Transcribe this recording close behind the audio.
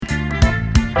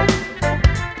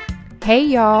Hey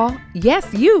y'all,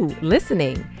 yes, you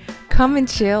listening. Come and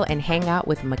chill and hang out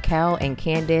with Mikkel and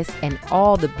Candace and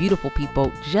all the beautiful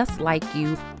people just like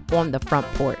you on the front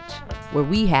porch, where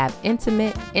we have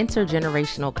intimate,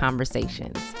 intergenerational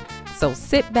conversations. So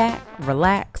sit back,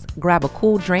 relax, grab a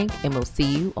cool drink, and we'll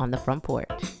see you on the front porch.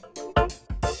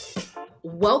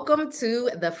 Welcome to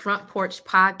the Front Porch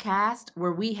Podcast,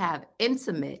 where we have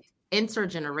intimate,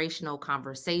 intergenerational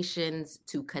conversations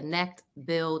to connect,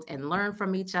 build, and learn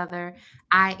from each other.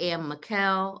 I am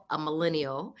Mikkel, a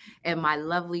millennial, and my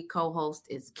lovely co-host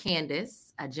is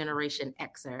Candace, a Generation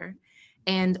Xer.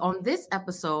 And on this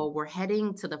episode, we're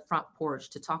heading to the front porch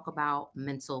to talk about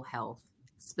mental health,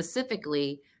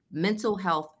 specifically mental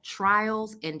health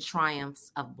trials and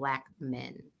triumphs of Black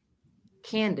men.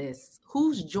 Candace,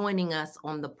 who's joining us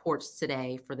on the porch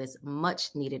today for this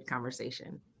much needed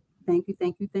conversation? Thank you,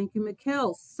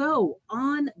 Mikkel. So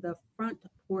on the front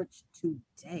porch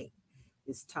today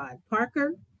is Todd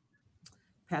Parker,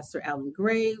 Pastor Alan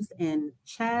Graves, and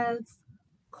Chaz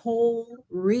Cole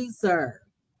Reeser.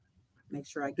 Make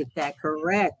sure I get that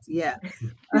correct. Yeah.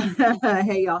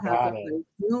 Hey, y'all, how's everybody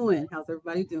doing? How's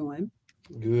everybody doing?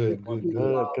 Good.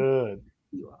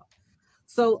 You all.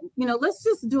 So, let's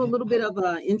just do a little bit of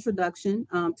an introduction.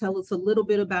 Tell us a little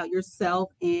bit about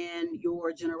yourself and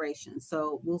your generation.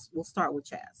 So we'll start with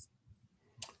Chaz.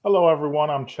 Hello, everyone.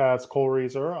 I'm Chaz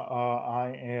Colreeser.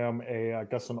 I am an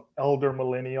elder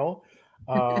millennial.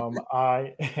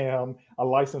 I am a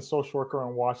licensed social worker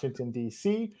in Washington,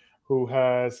 D.C., who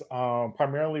has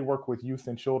primarily worked with youth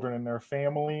and children and their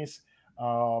families,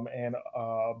 and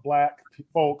Black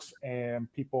folks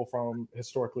and people from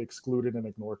historically excluded and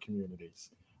ignored communities.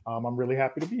 I'm really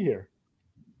happy to be here.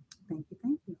 Thank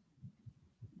you.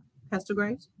 Pastor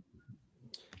Graves?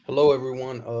 Hello,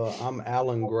 everyone. I'm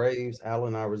Alan Graves,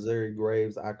 Alan Irizarry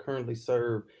Graves. I currently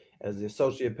serve as the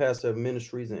Associate Pastor of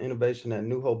Ministries and Innovation at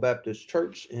New Hope Baptist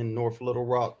Church in North Little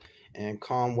Rock and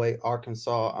Conway,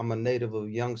 Arkansas. I'm a native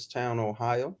of Youngstown,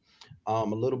 Ohio. A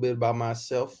little bit about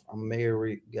myself. I'm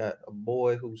married, got a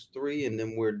boy who's 3, and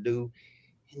then we're due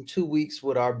in 2 weeks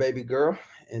with our baby girl.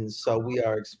 And so we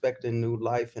are expecting new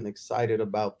life and excited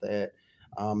about that.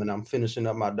 And I'm finishing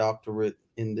up my doctorate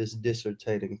in this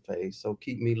dissertating phase. So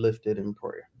keep me lifted in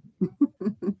prayer.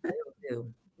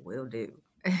 Will do.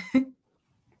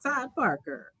 Todd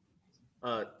Parker.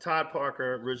 Todd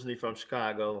Parker, originally from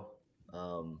Chicago.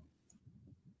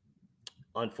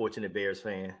 Unfortunate Bears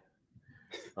fan.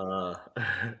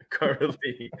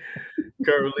 Currently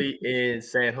in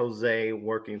San Jose,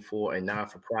 working for a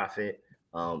non-for-profit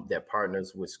that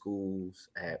partners with schools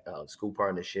at school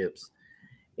partnerships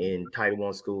in Title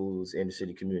I schools, inner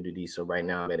city communities. So right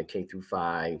now I'm at a K through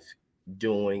 5,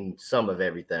 doing some of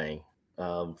everything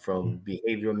from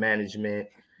behavioral management,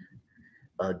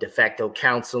 de facto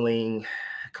counseling,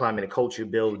 climate and culture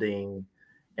building,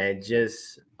 and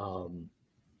just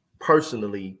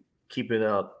personally keeping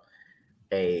up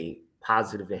a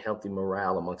positive and healthy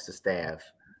morale amongst the staff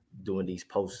during these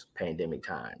post-pandemic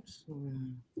times.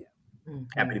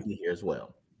 Happy to be here as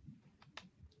well.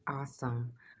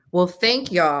 Awesome. Well,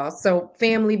 thank y'all. So,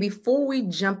 family, before we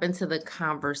jump into the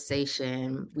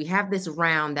conversation, we have this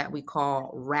round that we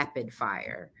call rapid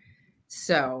fire.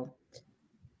 So,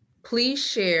 please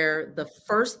share the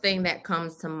first thing that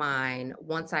comes to mind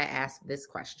once I ask this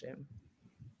question.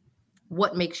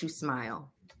 What makes you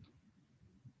smile?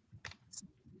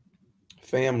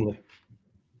 Family.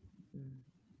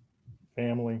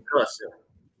 Cussing.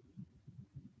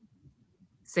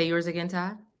 Say yours again,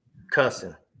 Todd.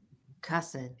 Cussing.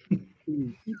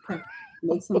 Okay.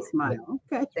 Makes them smile.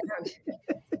 Okay.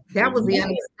 That was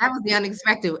the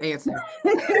unexpected answer.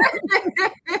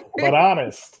 But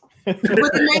honest. But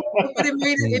it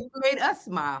made us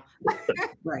smile.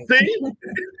 Right. See?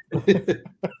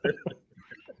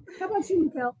 How about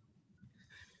you, Mikkel?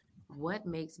 What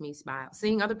makes me smile?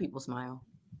 Seeing other people smile.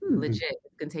 Legit.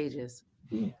 It's contagious.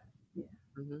 Yeah.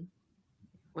 Mm-hmm.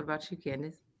 What about you,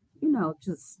 Candace?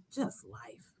 Just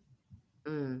life. I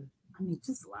mean,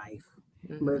 just life.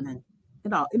 Living.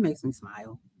 It makes me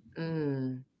smile.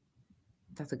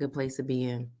 That's a good place to be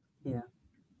in. Yeah.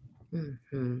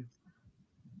 Mm-hmm.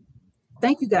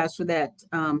 Thank you guys for that,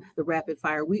 the rapid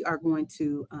fire. We are going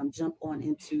to jump on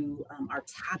into our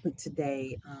topic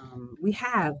today. We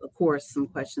have, of course, some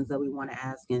questions that we want to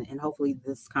ask, and hopefully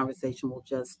this conversation will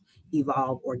just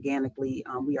evolve organically.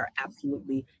 We are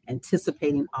absolutely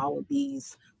anticipating all of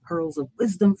these pearls of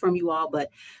wisdom from you all, but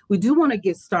we do want to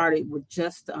get started with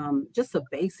just a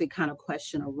basic kind of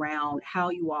question around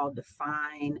how you all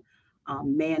define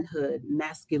manhood,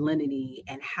 masculinity,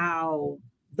 and how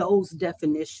those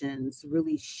definitions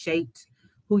really shaped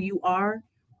who you are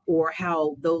or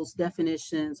how those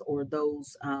definitions or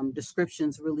those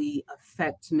descriptions really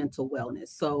affect mental wellness.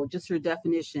 So just your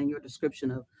definition, your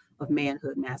description of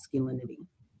manhood, masculinity.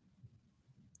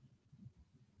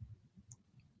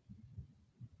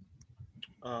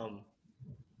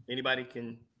 Anybody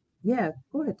can. Yeah,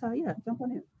 go ahead, Ty. Yeah, jump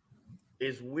on in.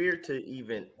 It's weird to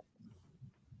even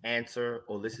answer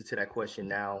or listen to that question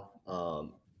now.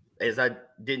 As I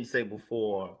didn't say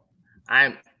before,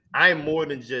 I'm I'm more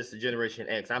than just a Generation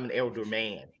X. I'm an elder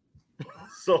man,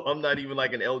 so I'm not even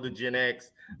like an elder Gen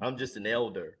X. I'm just an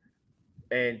elder,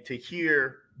 and to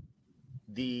hear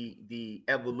the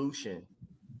evolution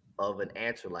of an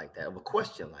answer like that, of a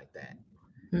question like that,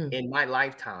 in my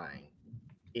lifetime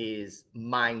is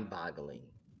mind-boggling.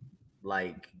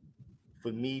 Like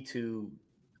for me to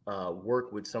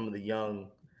work with some of the young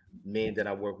men that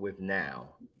I work with now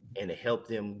and to help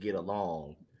them get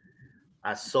along,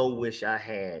 I so wish I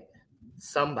had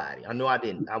somebody. I know I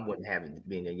wouldn't have it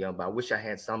being a young, but I wish I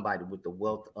had somebody with the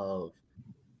wealth of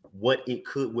what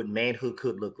manhood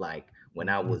could look like when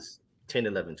I was 10,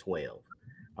 11, 12.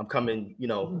 I'm coming,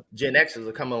 Gen Xers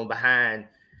are coming on behind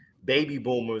baby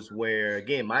boomers where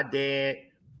again, my dad,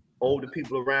 older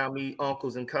people around me,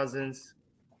 uncles and cousins,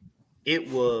 it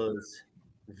was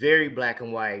very black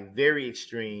and white, very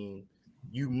extreme.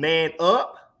 You man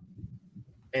up,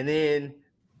 and then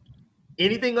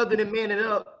anything other than manning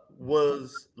up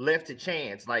was left to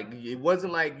chance. Like it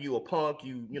wasn't like you a punk,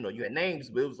 you had names,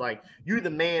 but it was like you're the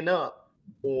man up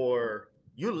or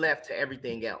you're left to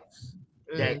everything else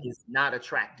that is not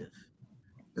attractive.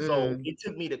 So it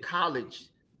took me to college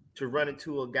to run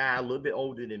into a guy a little bit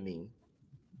older than me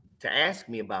to ask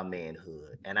me about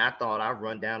manhood. And I thought I'd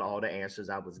run down all the answers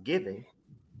I was given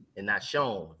and not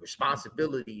shown,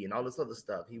 responsibility and all this other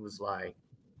stuff. He was like,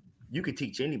 you could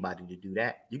teach anybody to do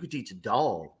that. You could teach a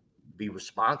dog be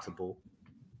responsible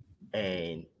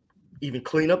and even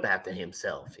clean up after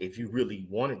himself if you really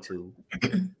wanted to.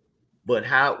 But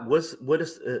what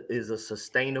is a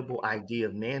sustainable idea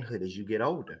of manhood as you get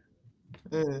older?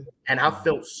 And I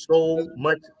felt so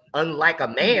much unlike a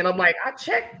man. I'm like, I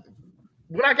checked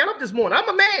when I got up this morning. I'm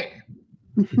a man.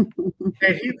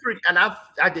 And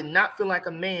I did not feel like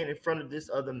a man in front of this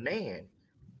other man.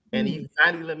 And he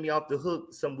finally let me off the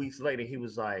hook some weeks later. He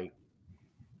was like,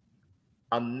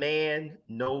 a man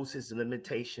knows his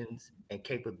limitations and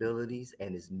capabilities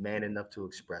and is man enough to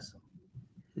express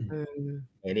them.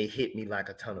 And it hit me like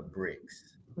a ton of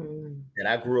bricks. And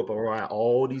I grew up around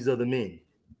all these other men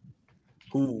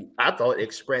who I thought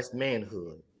expressed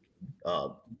manhood,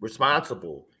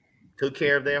 responsible, took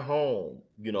care of their home,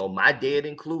 my dad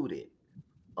included.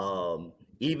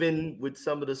 Even with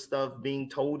some of the stuff being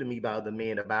told to me by the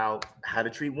men about how to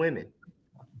treat women.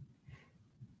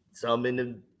 Some in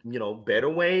the better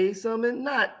way, some in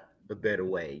not the better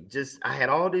way. Just I had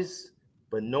all this,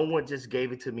 but no one just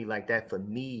gave it to me like that for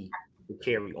me to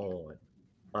carry on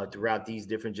throughout these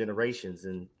different generations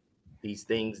and these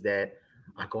things that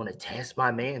are going to test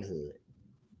my manhood.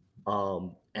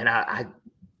 And I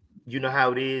you know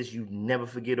how it is, you never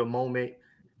forget a moment,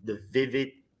 the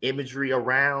vivid imagery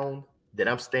around that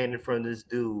I'm standing in front of this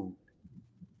dude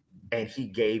and he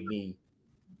gave me,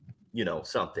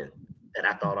 something that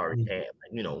I thought I already had.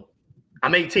 Like,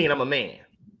 I'm 18, I'm a man.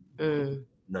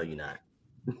 No, you're not.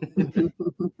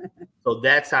 So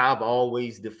that's how I've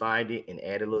always defined it and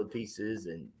added little pieces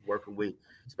and working with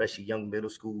especially young middle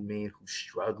school men who's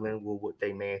struggling with what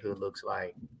their manhood looks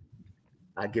like.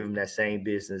 I give him that same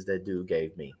business that dude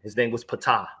gave me. His name was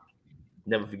Patah.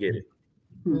 Never forget it.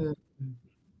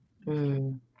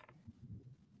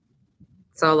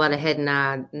 So a lot of head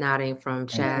nodding from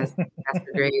Chaz. That's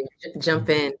great. Jump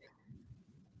in.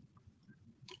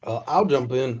 I'll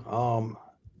jump in.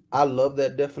 I love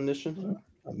that definition.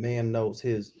 A man knows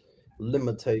his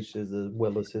limitations as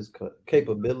well as his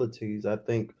capabilities. I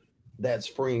think that's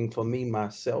freeing for me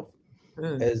myself.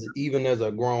 As even as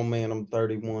a grown man, I'm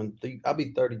 31. I'll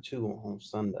be 32 on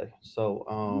Sunday.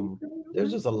 So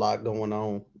there's just a lot going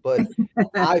on. But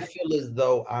I feel as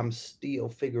though I'm still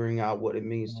figuring out what it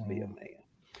means to be a man.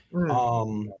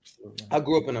 I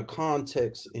grew up in a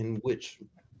context in which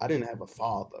I didn't have a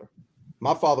father.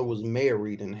 My father was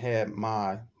married and had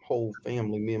my whole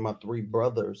family, me and my three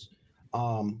brothers,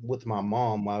 with my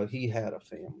mom while he had a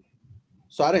family.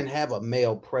 So I didn't have a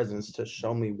male presence to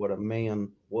show me what a man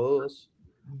was,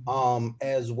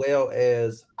 as well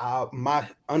as my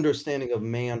understanding of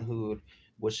manhood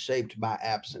was shaped by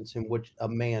absence and what a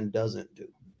man doesn't do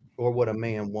or what a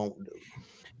man won't do.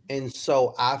 And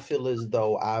so I feel as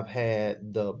though I've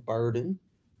had the burden,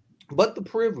 but the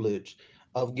privilege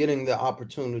of getting the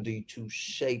opportunity to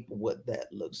shape what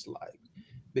that looks like.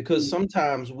 because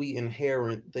sometimes we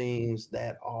inherit things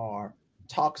that are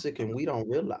toxic and we don't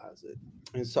realize it.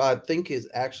 And so I think it's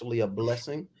actually a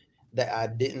blessing that I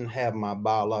didn't have my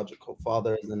biological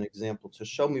father as an example to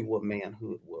show me what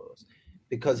manhood was,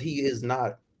 because he is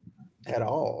not at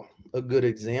all a good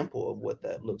example of what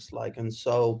that looks like. And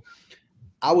so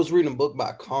I was reading a book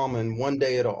by Common, One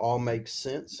Day It'll All Make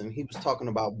Sense, and he was talking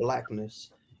about blackness.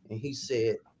 And he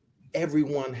said,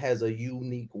 everyone has a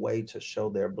unique way to show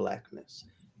their blackness.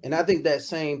 And I think that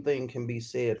same thing can be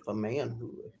said for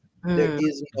manhood. There Mm,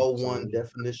 is no one Absolutely.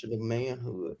 definition of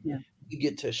manhood. Yeah. You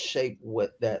get to shape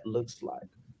what that looks like.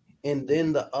 And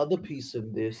then the other piece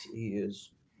of this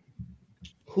is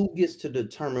who gets to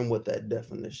determine what that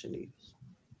definition is.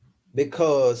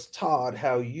 Because, Todd,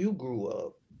 how you grew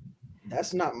up,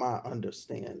 that's not my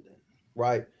understanding,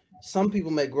 right? Some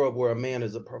people may grow up where a man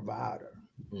is a provider.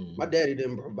 My daddy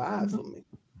didn't provide for me,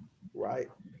 right?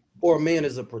 Or a man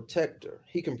is a protector.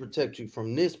 He can protect you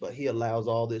from this, but he allows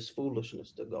all this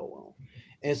foolishness to go on.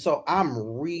 And so I'm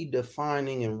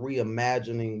redefining and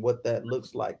reimagining what that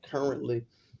looks like currently.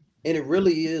 And it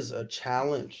really is a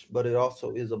challenge, but it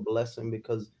also is a blessing,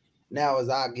 because now as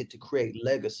I get to create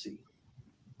legacy,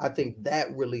 I think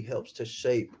that really helps to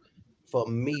shape for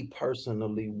me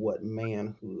personally what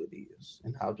manhood is.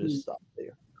 And I'll just Mm. stop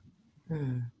there.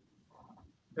 mm,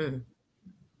 mm.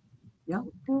 Yep.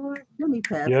 Let me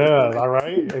pass this Yeah, mic. all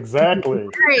right. Exactly.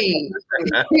 Great.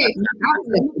 I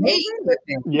was amazed with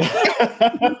it.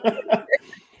 Yeah.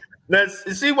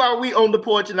 Let's see why we on the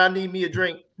porch and I need me a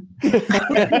drink.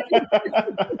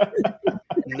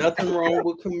 Nothing wrong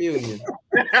with communion.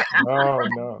 No,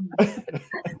 no.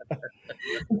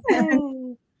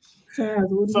 Chaz,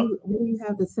 So what do you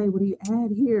have to say? What do you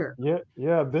add here?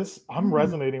 yeah, this I'm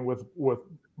resonating with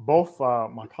both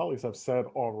my colleagues have said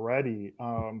already,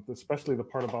 especially the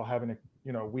part about having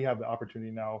we have the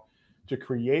opportunity now to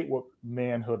create what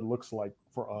manhood looks like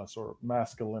for us, or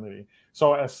masculinity.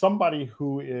 So as somebody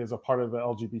who is a part of the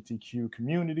LGBTQ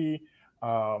community,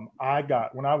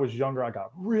 when I was younger, I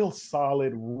got real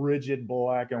solid, rigid,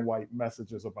 black and white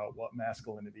messages about what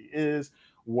masculinity is,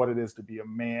 what it is to be a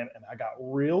man. And I got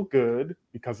real good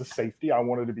because of safety. I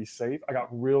wanted to be safe. I got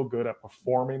real good at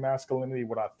performing masculinity,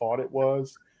 what I thought it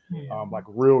was, like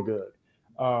real good.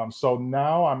 So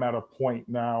now I'm at a point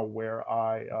now where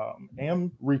I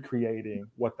am recreating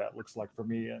what that looks like for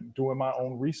me, and doing my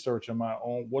own research and my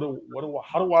own,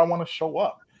 how do I want to show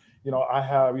up? I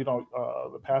have,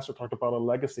 the pastor talked about a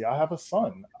legacy. I have a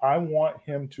son. I want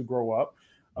him to grow up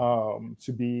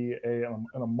to be an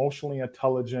emotionally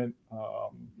intelligent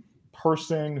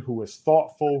person who is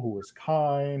thoughtful, who is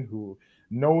kind, who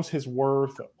knows his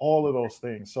worth, all of those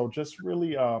things. So just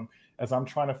really, as I'm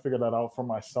trying to figure that out for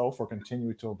myself, or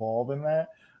continue to evolve in that,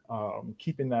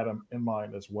 keeping that in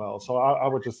mind as well. So I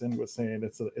would just end with saying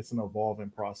it's an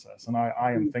evolving process, and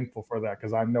I am thankful for that,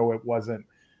 because I know it wasn't.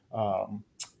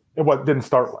 Didn't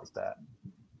start like that.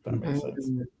 If that makes sense.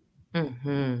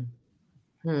 Mm-hmm.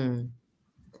 Hmm.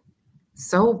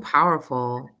 So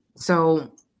powerful.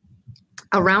 So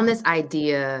around this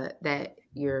idea that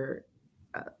you're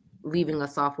leaving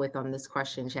us off with on this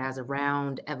question, Chaz,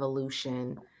 around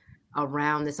evolution,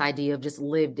 around this idea of just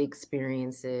lived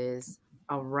experiences,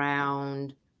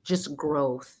 around just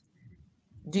growth,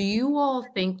 do you all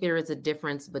think there is a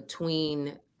difference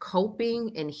between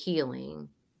coping and healing?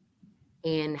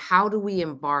 And how do we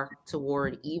embark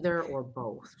toward either or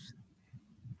both?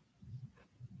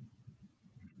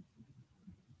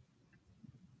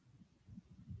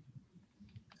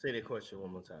 Say the question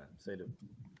one more time.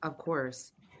 Of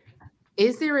course.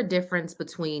 Is there a difference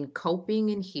between coping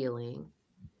and healing?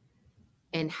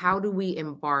 And how do we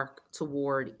embark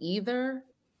toward either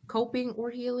coping or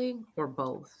healing, or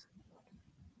both?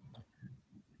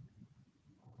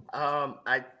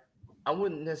 I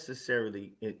wouldn't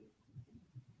necessarily,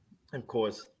 of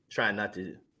course, trying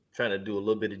to do a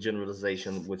little bit of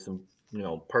generalization with some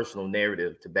personal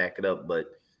narrative to back it up, but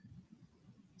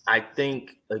I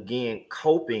think again,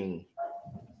 coping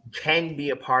can be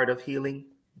a part of healing,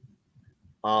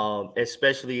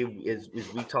 especially as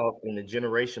we talk in the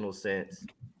generational sense.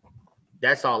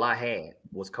 That's all I had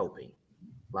was coping.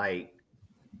 Like,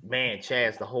 man,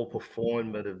 Chaz, the whole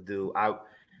performative dude.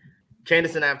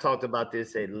 Candace and I have talked about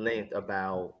this at length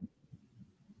about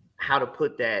how to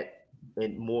put that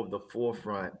in more of the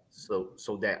forefront, so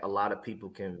that a lot of people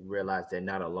can realize they're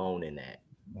not alone in that.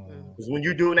 Mm. Because when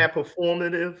you're doing that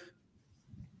performative,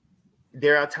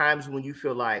 there are times when you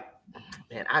feel like,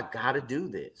 man, I gotta do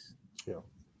this. Yeah.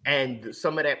 And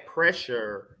some of that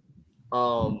pressure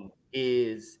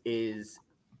is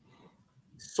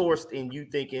sourced in you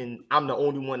thinking I'm the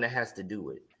only one that has to do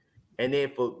it. And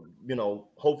then for,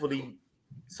 hopefully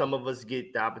some of us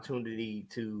get the opportunity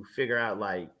to figure out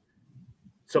like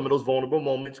some of those vulnerable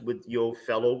moments with your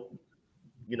fellow,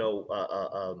 you know, uh,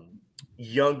 uh, um,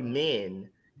 young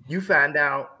men. You find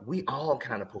out we all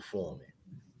kind of performing.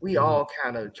 We all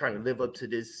kind of trying to live up to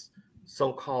this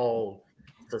so-called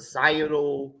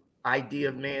societal idea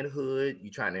of manhood. You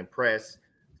trying to impress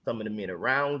some of the men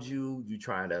around you. You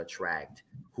trying to attract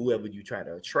whoever you try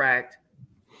to attract,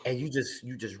 and you just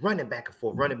running back and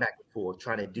forth,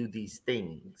 trying to do these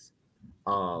things.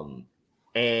 Um,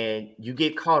 and you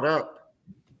get caught up,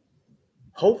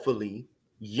 hopefully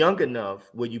young enough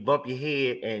where you bump your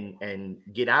head and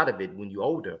get out of it when you're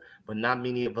older, but not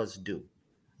many of us do.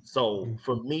 So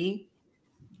for me,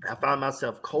 I found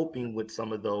myself coping with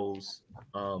some of those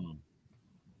um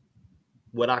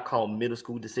what I call middle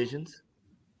school decisions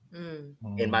Mm,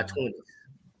 in my 20s.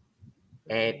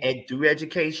 And through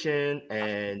education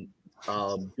and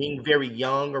being very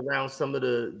young around some of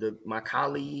the my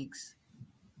colleagues,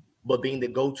 but being the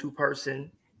go-to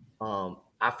person,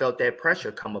 I felt that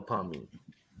pressure come upon me.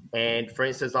 And for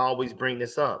instance, I always bring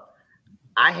this up.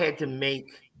 I had to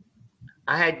make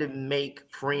I had to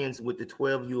make friends with the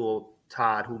 12-year-old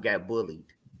Todd who got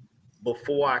bullied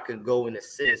before I could go and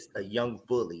assist a young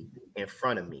bully in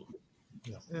front of me.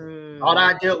 All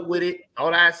mm, I dealt with it,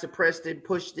 all I suppressed it,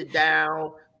 pushed it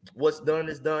down. What's done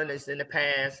is done. It's in the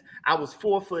past. I was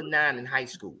 4'9" in high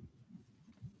school.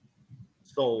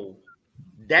 So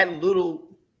that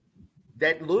little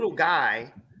that little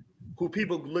guy who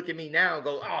people look at me now and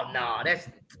go, "Oh no, that's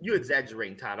you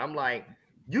exaggerating, Todd." I'm like,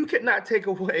 you cannot take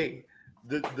away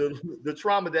the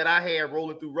trauma that I had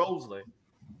rolling through Roseland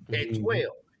at Mhm.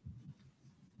 12.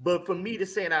 But for me to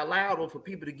say it out loud, or for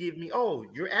people to give me, "Oh,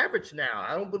 you're average now.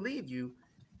 I don't believe you."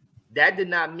 That did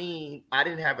not mean I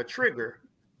didn't have a trigger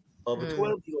of a mm,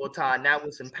 12-year-old Todd now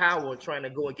with some power trying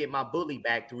to go and get my bully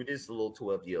back through this little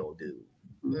 12-year-old dude.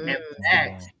 Mhm. And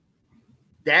mm,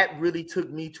 that really took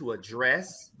me to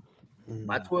address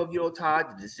my Mhm. 12-year-old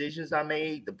Todd, the decisions I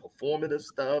made, the performative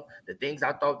stuff, the things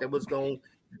I thought that was going,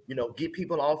 get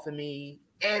people off of me,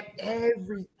 and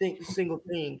everything, single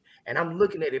thing. And I'm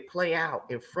looking at it play out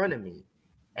in front of me.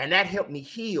 And that helped me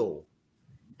heal.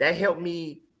 That helped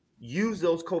me use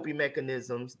those coping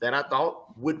mechanisms that I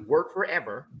thought would work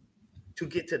forever to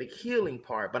get to the healing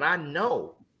part. But I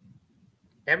know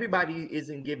everybody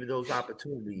isn't given those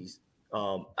opportunities.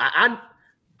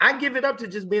 I give it up to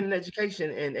just being in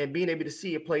education and being able to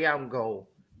see it play out and go,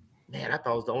 man, I thought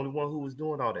I was the only one who was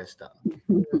doing all that stuff.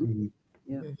 Mhm.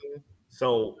 Yeah. mhm,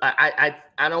 So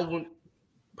I don't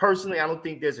personally, I don't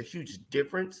think there's a huge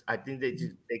difference. I think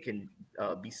they can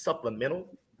be supplemental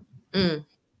mm,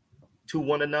 to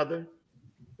one another.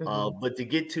 mhm, But to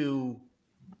get to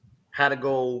how to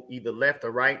go either left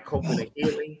or right, coping or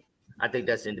healing, I think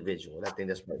that's individual. I think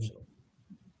that's personal.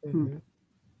 Hmm. mhm,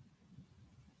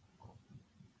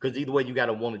 Because either way, you got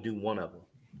to want to do one of them.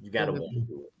 You got to mhm, want to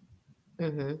do it.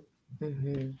 mhm,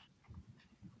 mhm,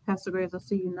 Pastor Graves, I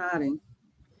see you nodding.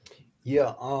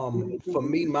 Yeah, What do you for think?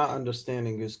 me, my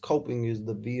understanding is coping is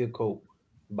the vehicle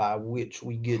by which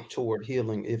we get toward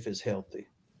healing if it's healthy.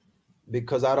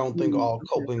 Because I don't think all Okay.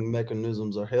 coping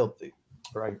mechanisms are healthy,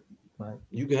 right? Right.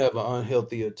 You can have an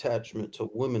unhealthy attachment to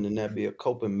women and that be a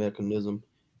coping mechanism.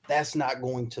 That's not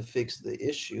going to fix the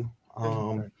issue. mhm,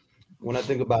 Um, Right. when I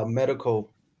think about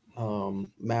medical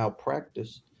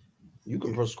malpractice, you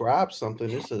can prescribe something.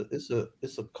 It's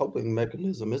a coping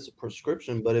mechanism. It's a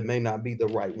prescription, but it may not be the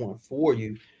right one for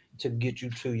you to get you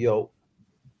to your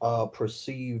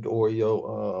perceived or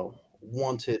your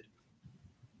wanted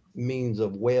means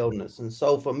of wellness. And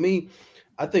so for me,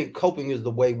 I think coping is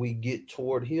the way we get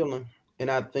toward healing. And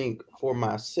I think for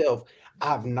myself,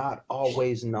 I've not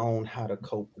always known how to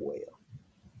cope well.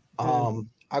 mm,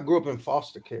 I grew up in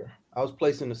foster care. I was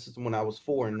placed in the system when I was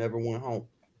 4 and never went home.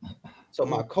 So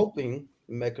my mm, coping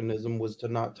mechanism was to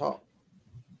not talk.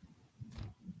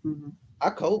 Hmm. I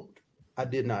coped. I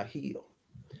did not heal.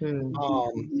 mm,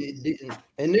 Hmm. It didn't,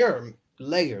 and there are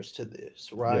layers to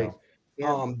this, Yeah. right?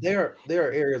 yeah, There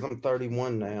are areas. I'm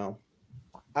 31 now.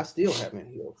 I still haven't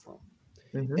healed from.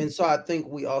 mhm, And so I think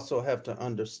we also have to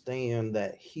understand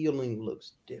that healing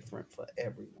looks different for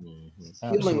everyone. Mm-hmm.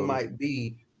 Healing Absolutely. might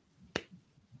be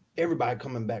everybody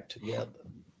coming back together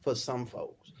for some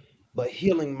folks, but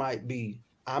healing might be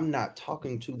I'm not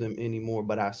talking to them anymore,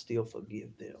 but I still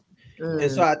forgive them.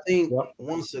 And so mm, I think Yep.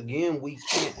 once again, we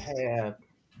can't have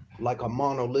like a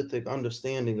monolithic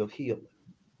understanding of healing,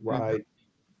 mhm, right?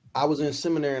 I was in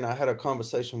seminary and I had a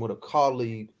conversation with a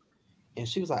colleague, and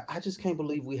she was like, I just can't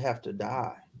believe we have to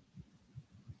die.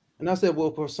 And I said,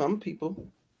 well, for some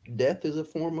people, death is a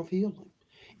form of healing.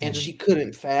 And she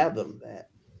couldn't fathom that.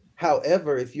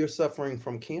 However, if you're suffering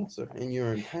from cancer and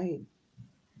you're in pain,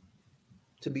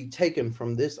 to be taken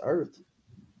from this earth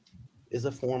is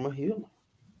a form of healing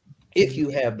if you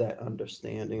have that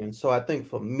understanding. And so I think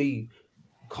for me,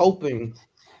 coping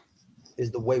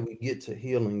is the way we get to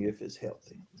healing if it's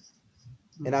healthy.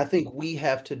 And I think we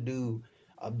have to do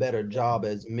a better job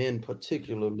as men,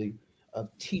 particularly, of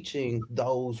teaching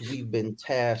those we've been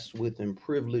tasked with and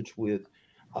privileged with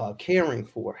caring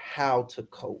for how to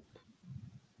cope.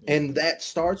 And that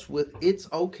starts with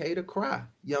it's okay to cry,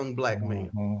 young black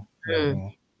man.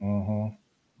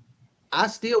 I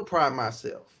still pride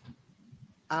myself.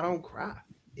 I don't cry.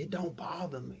 It don't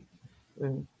bother me.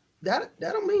 That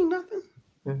don't mean nothing.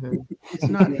 It's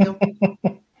not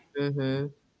healthy.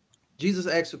 Jesus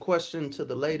asked a question to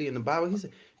the lady in the Bible. He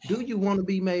said, "Do you want to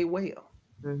be made well?"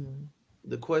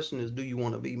 The question is, do you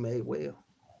want to be made well?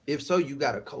 If so, you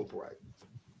got to cope right.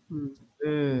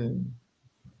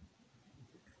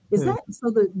 Is that so?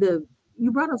 The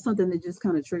you brought up something that just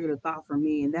kind of triggered a thought for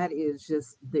me, and that is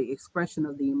just the expression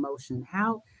of the emotion.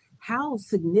 How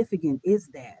significant is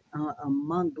that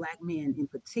among Black men in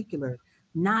particular,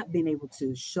 not being able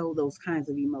to show those kinds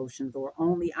of emotions, or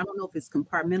only, I don't know if it's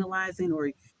compartmentalizing,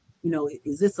 or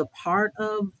is this a part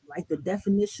of like the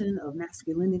definition of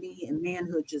masculinity and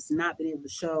manhood, just not being able to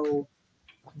show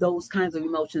those kinds of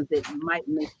emotions that might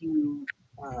make you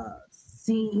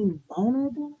seem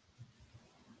vulnerable?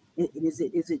 Is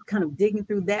it kind of digging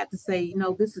through that to say,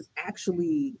 this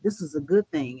is a good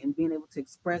thing, and being able to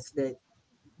express that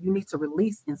you need to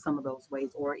release in some of those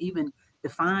ways, or even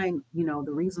define,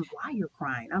 the reasons why you're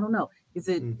crying? I don't know. Is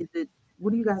it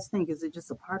what do you guys think? Is it just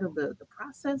a part of the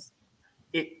process?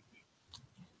 It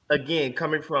again,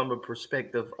 coming from a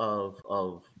perspective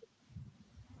of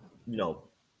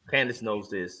Candace knows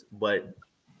this, but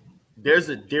there's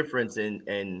a difference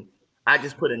and I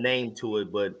just put a name to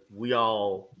it, but we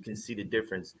all can see the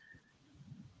difference.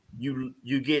 You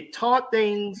get taught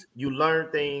things, you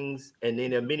learn things, and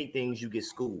then there are many things you get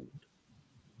schooled.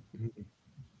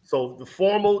 So the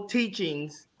formal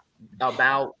teachings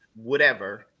about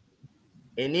whatever,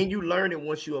 and then you learn it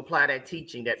once you apply that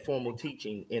teaching, that formal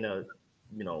teaching in a,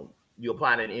 you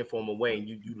apply it in an informal way, and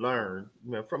you learn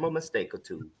from a mistake or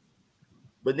two.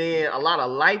 But then a lot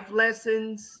of life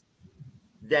lessons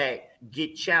that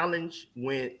get challenged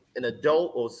when an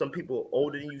adult or some people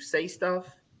older than you say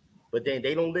stuff, but then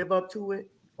they don't live up to it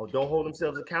or don't hold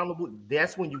themselves accountable.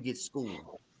 That's when you get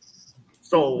schooled.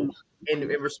 So, in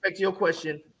respect to your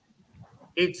question,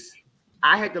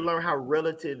 I had to learn how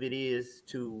relative it is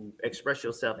to express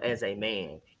yourself as a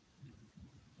man.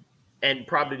 And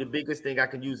probably the biggest thing I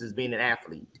can use is being an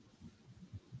athlete.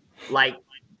 Like,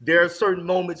 there are certain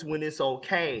moments when it's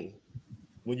okay,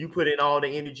 when you put in all the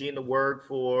energy and the work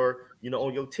for,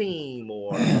 on your team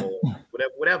or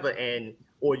whatever, and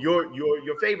or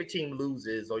your favorite team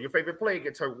loses or your favorite player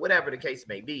gets hurt, whatever the case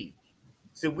may be.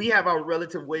 So we have our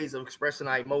relative ways of expressing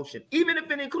our emotion, even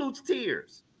if it includes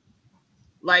tears.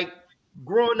 Like,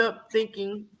 growing up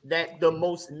thinking that the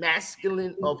most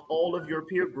masculine of all of your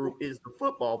peer group is the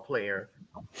football player,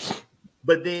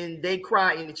 but then they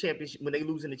cry in the championship when they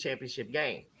lose in the championship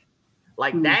game.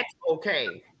 Like, that's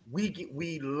okay.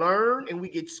 We learn and we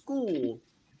get schooled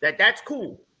that that's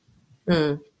cool.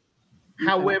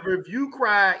 However, if you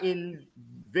cry in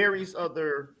various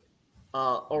other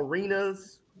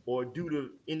arenas or due to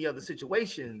any other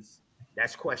situations,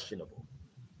 that's questionable.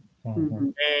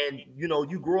 And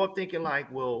you grow up thinking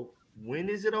like, well, when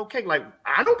is it okay? Like,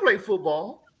 I don't play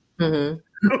football,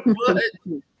 but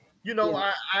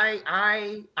Yeah.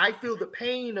 I feel the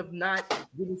pain of not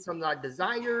getting something I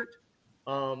desired,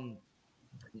 um,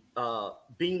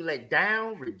 being let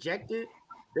down, rejected.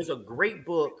 There's a great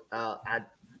book. I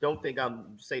don't think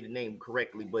I'm say the name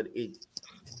correctly, but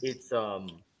it's a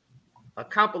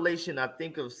compilation. I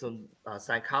think of some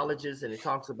psychologists, and it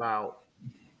talks about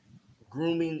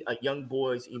grooming a young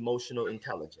boy's emotional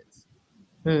intelligence.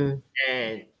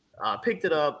 And I picked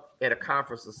it up at a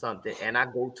conference or something, and I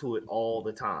go to it all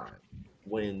the time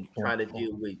when trying to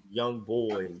deal with young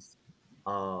boys,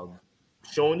 um,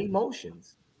 showing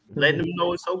emotions, letting them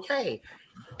know it's okay,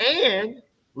 and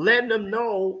letting them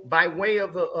know by way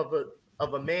of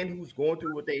a man who's going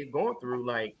through what they've gone through,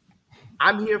 like,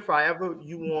 I'm here forever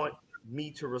you want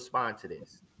me to respond to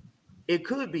this. It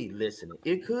could be listening,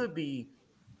 it could be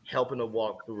helping to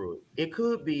walk through it, it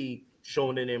could be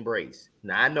showing an embrace.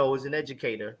 Now I know as an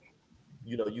educator,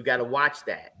 you got to watch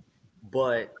that,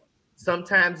 but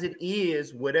sometimes it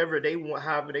is whatever they want,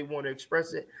 however they want to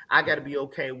express it. I got to be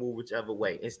okay with whichever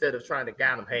way, instead of trying to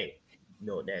guide them. Hey,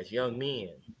 that's young men,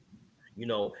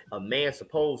 a man's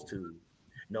supposed to.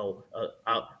 No,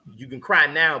 you can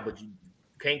cry now, but you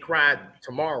can't cry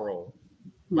tomorrow.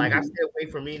 Like I Mhm. stay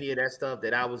away from any of that stuff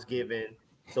that I was given,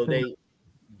 so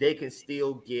they can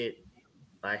still get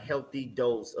a healthy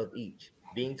dose of each,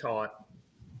 being taught,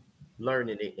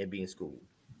 learning it, and being schooled.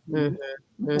 Mhm.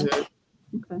 Okay. Mhm.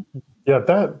 Okay.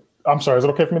 Yeah, I'm sorry. Is it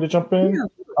okay for me to jump in? Yeah.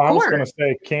 Of I was going to course.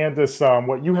 say, Candace,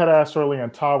 what you had asked earlier,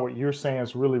 and Todd, what you're saying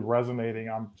is really resonating.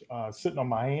 I'm sitting on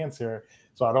my hands here,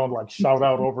 so I don't like shout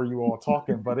out over you all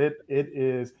talking, but it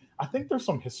is. I think there's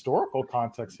some historical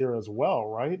context here as well,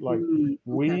 right? Like Okay.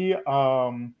 we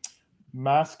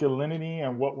masculinity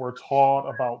and what we're taught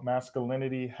about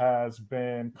masculinity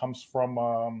comes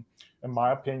from in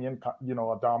my opinion,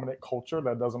 a dominant culture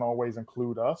that doesn't always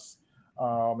include us.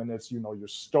 And it's your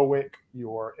stoic,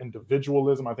 your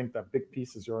individualism. I think that big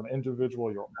piece is you're an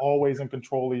individual, you're always in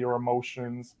control of your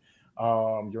emotions,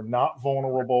 you're not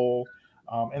vulnerable.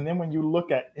 And then when you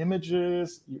look at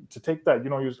images, to take that,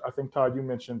 I think, Todd, you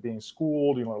mentioned being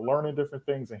schooled, learning different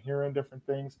things and hearing different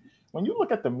things. When you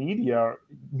look at the media,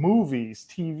 movies,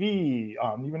 TV,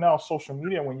 even now social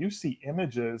media, when you see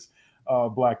images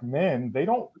of Black men,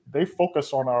 they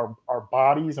focus on our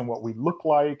bodies and what we look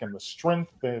like and the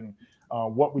strength and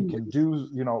what we can do,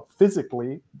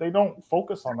 physically. They don't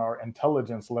focus on our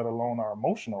intelligence, let alone our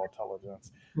emotional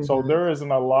intelligence. So Mhm. there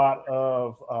isn't a lot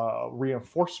of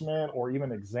reinforcement or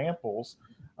even examples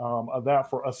of that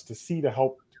for us to see, to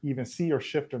help even see or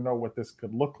shift or know what this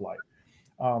could look like.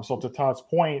 So to Todd's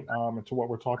point, and to what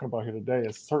we're talking about here today,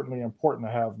 it's certainly important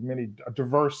to have many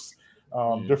diverse,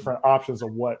 different options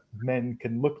of what men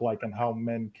can look like and how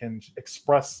men can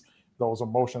express those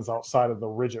emotions outside of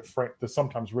the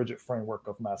sometimes rigid framework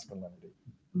of masculinity.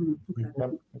 Okay.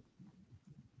 Yep.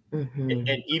 Mhm.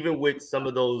 And even with some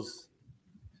of those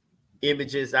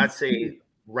images, I'd say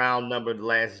round number the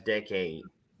last decade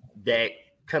that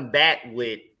combat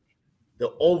with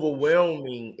the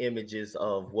overwhelming images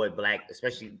of what Black,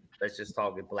 especially let's just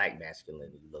talk it, Black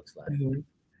masculinity looks like. Mhm.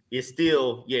 It's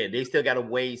still, they still got a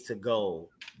ways to go.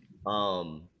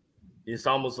 It's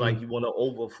almost like you want to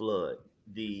overflood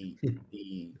the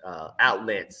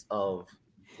outlets of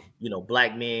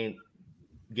Black men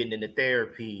getting into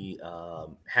therapy,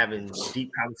 having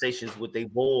deep conversations with their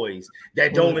boys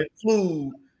that don't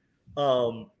include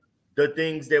the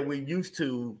things that we're used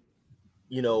to,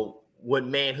 what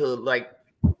manhood like.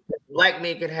 Black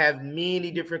men can have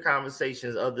many different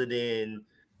conversations other than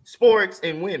sports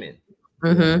and women.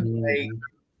 Mhm. Like,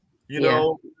 Yeah.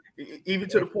 even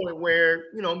to the point where,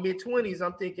 mid-20s,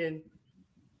 I'm thinking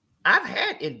I've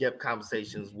had in-depth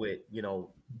conversations with,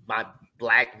 my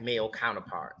Black male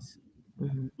counterparts.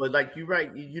 Mhm. But like you're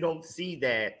right, you don't see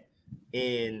that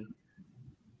in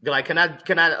like can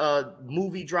I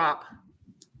movie drop?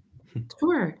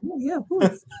 Sure. Oh, yeah, of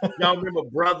course. Y'all remember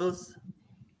Brothers?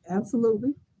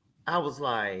 Absolutely. I was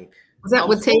like, Was I that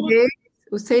with was Tay full of Diggs?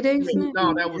 Was Tay Diggs in it?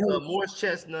 no, that was That was Morris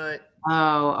Chestnut,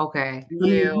 Oh, okay. one of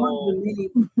the DL, many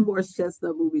Morris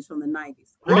Chestnut movies from the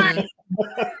 90s. right? Mhm.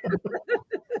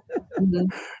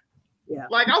 Mhm. Yeah.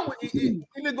 Like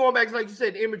even going back to like you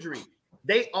said, imagery,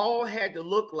 they all had to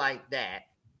look like that.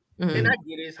 And I Mhm.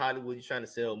 get it, it's Hollywood, you're trying to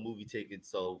sell movie tickets,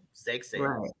 so sex Right.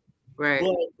 sells. Right.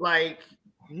 But like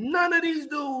none of these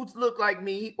dudes look like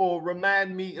me or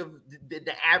remind me of the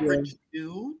Yeah. average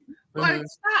dude. Like Mhm.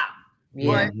 stop.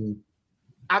 Yeah. But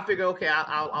I figure, okay,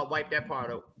 I'll wipe that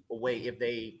part away if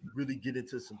they really get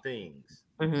into some things.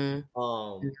 Mhm.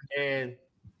 And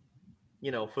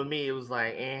for me, it was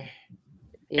like,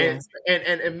 Yeah. and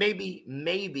and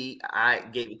maybe I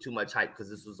gave it too much hype because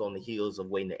this was on the heels of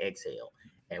Waiting to Exhale,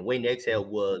 and Waiting to Exhale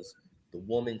was the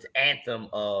woman's anthem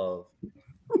of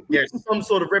there's some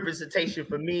sort of representation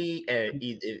for me, and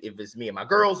if it's me and my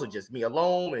girls or just me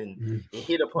alone, and it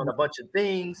hit upon a bunch of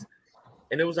things,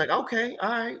 and it was like, okay, all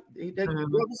right, the Mhm.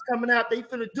 brother's coming out, they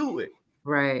finna do it.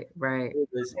 Right. Right. It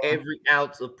was Yeah. every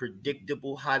ounce of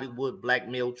predictable Hollywood black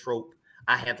male trope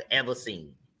I have ever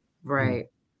seen. Right.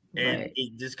 And Right.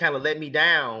 it just kind of let me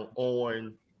down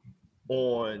on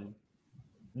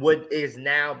what is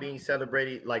now being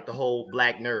celebrated, like the whole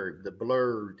black nerd, the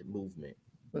blurred movement.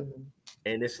 Mhm.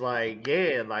 And it's like,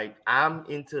 yeah, like I'm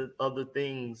into other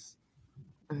things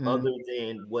Mhm. other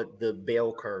than what the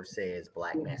bell curve says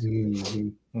black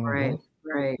masculinity. Right. Mhm.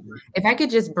 Right. If I could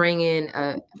just bring in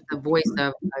the voice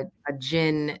of a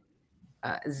Gen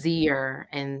Zer,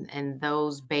 and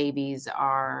those babies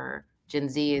are Gen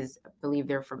Z is, I believe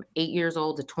they're from 8 years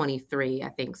old to 23, I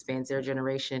think spans their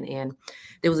generation. And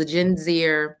there was a Gen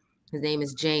Zer, his name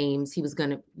is James. He was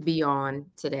going to be on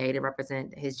today to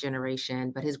represent his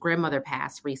generation, but his grandmother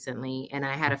passed recently. And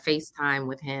I had a FaceTime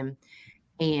with him,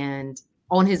 and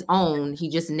on his own, he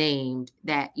just named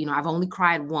that, I've only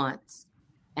cried once,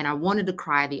 and I wanted to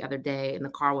cry the other day in the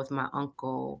car with my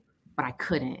uncle, but I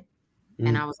couldn't.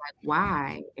 And I was like,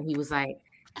 why? And he was like,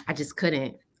 I just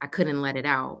couldn't. I couldn't let it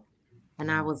out.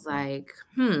 And I was like,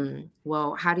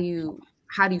 well, how do you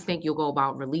think you'll go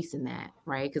about releasing that?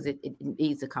 Right? Because it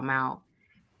needs to come out.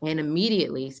 And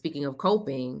immediately, speaking of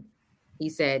coping, he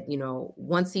said,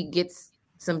 once he gets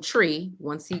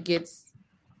once he gets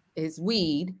his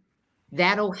weed,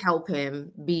 that'll help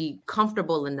him be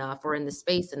comfortable enough or in the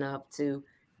space enough to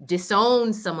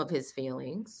disown some of his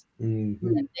feelings and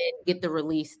then get the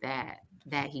release that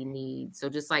he needs. So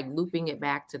just like looping it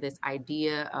back to this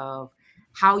idea of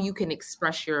how you can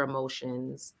express your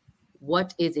emotions,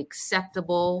 what is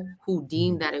acceptable, who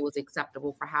deemed that it was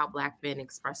acceptable for how Black men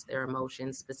express their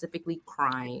emotions, specifically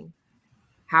crying,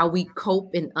 how we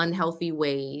cope in unhealthy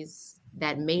ways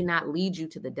that may not lead you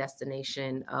to the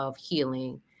destination of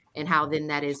healing, and how then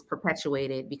that is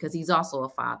perpetuated because he's also a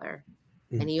father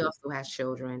and he also has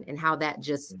children, and how that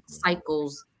just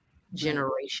cycles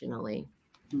generationally.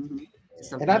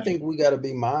 And I think we got to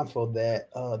be mindful that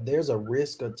there's a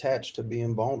risk attached to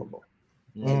being vulnerable.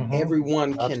 And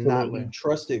everyone cannot be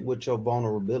trusted with your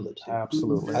vulnerability.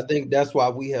 Absolutely. I think that's why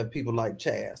we have people like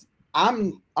Chaz.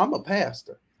 I'm a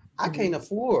pastor. I can't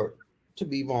afford to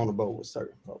be vulnerable with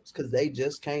certain folks because they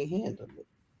just can't handle it.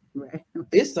 Right.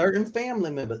 It's certain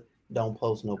family members. Don't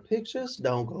post no pictures.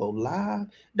 Don't go live.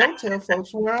 Don't tell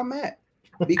folks where I'm at.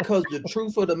 Because the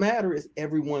truth of the matter is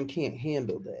everyone can't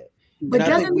handle that. But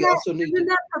doesn't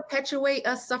that perpetuate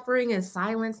us suffering in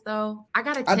silence, though? I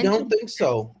don't think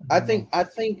so. I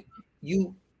think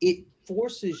it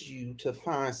forces you to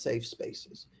find safe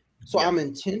spaces. So I'm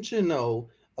intentional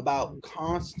about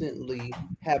constantly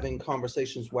having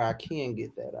conversations where I can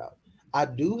get that out. I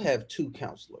do have 2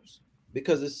 counselors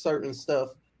because it's certain stuff.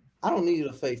 I don't need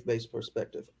a faith-based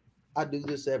perspective. I do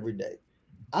this every day.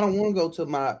 I don't want to go to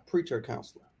my preacher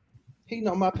counselor. He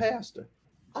know my pastor.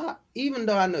 Even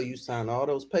though I know you signed all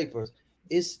those papers,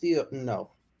 it's still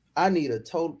no. I need a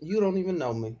total. You don't even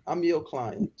know me. I'm your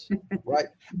client, right?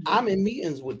 I'm in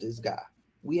meetings with this guy.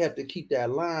 We have to keep that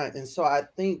line. And so I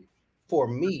think for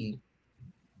me,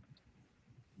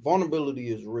 vulnerability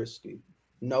is risky.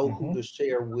 Know who to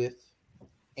share with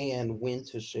and when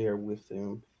to share with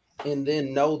them. And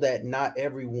then know that not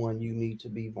everyone you need to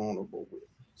be vulnerable with.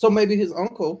 So maybe his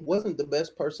uncle wasn't the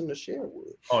best person to share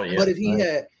with. Oh, yeah. But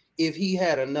if he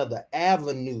had another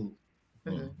avenue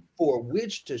for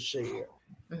which to share,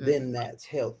 then that's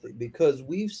healthy. Because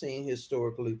we've seen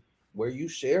historically where you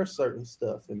share certain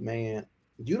stuff and man,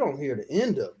 you don't hear the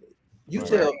end of it. You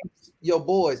tell your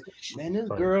boys, man, this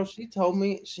girl, she told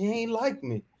me she ain't like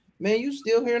me. Man, you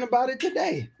still hearing about it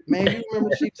today. Man, you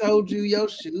remember she told you your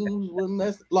shoes were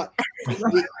messed like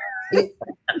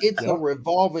it's a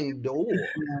revolving door.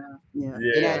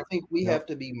 And I think we have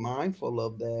to be mindful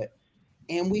of that.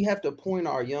 And we have to point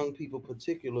our young people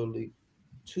particularly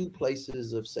to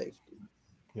places of safety.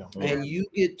 And you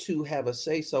get to have a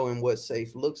say-so in what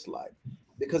safe looks like.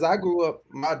 Because I grew up,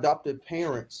 my adopted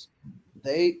parents,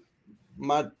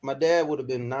 my dad would have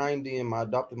been 90 and my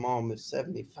adopted mom is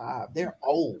 75. They're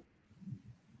old.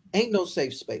 Ain't no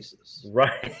safe spaces.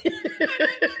 Right.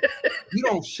 You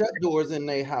don't shut doors in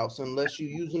their house unless you're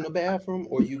using the bathroom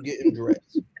or you getting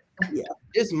dressed.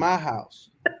 It's my house.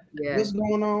 What's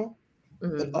going on?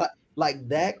 Like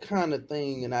that kind of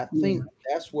thing. And I think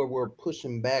that's where we're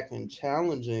pushing back and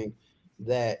challenging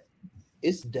that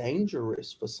it's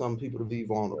dangerous for some people to be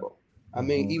vulnerable. I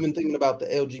mean, even thinking about the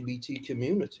LGBT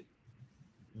community,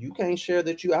 you can't share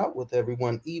that you out with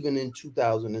everyone, even in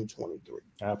 2023.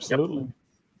 Absolutely.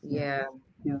 Yeah.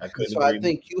 So I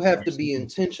think you have to be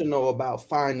intentional about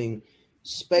finding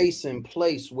space and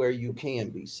place where you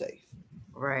can be safe.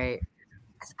 Right.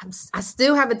 I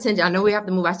still have attention. I know we have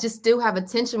to move. I just still have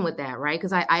attention with that, right?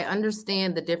 Because I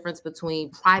understand the difference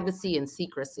between privacy and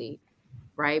secrecy,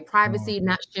 right? Privacy,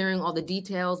 not sharing all the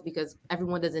details because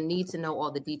everyone doesn't need to know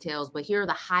all the details, but here are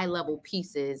the high level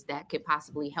pieces that could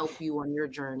possibly help you on your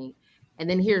journey. And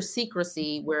then here's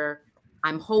secrecy where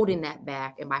I'm holding that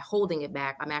back. And by holding it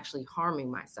back, I'm actually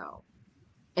harming myself.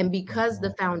 And because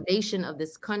the foundation of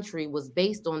this country was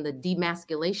based on the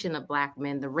demasculation of Black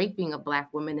men, the raping of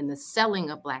Black women, and the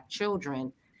selling of Black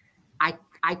children, I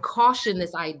caution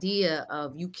this idea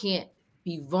of you can't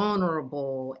be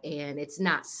vulnerable and it's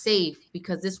not safe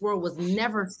because this world was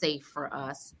never safe for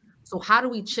us. So how do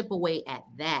we chip away at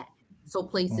that so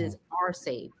places are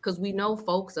safe? Because we know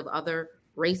folks of other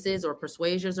races or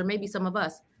persuasions, or maybe some of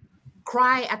us,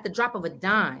 cry at the drop of a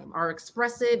dime, are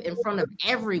expressive in front of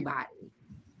everybody.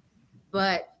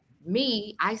 But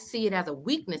Me, I see it as a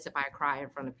weakness if I cry in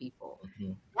front of people.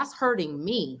 Mhm. That's hurting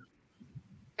me.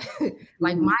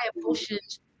 Like Mhm. my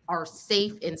emotions are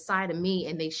safe inside of me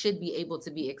and they should be able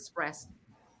to be expressed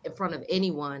in front of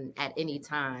anyone at any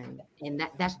time. And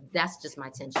that's just my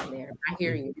tension there. I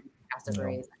hear you, Pastor Yeah.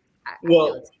 Graves. I feel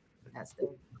Well, it's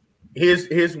competitive.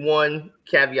 here's one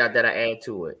caveat that I add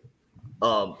to it.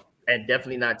 And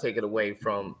definitely not take it away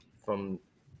from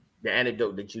the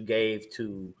anecdote that you gave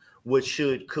to what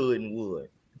should, could, and would.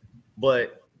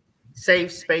 But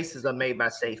safe spaces are made by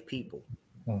safe people.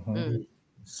 Mhm. Mm,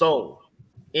 So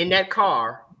in that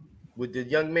car with the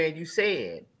young man you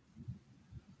said,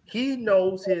 he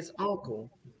knows his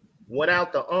uncle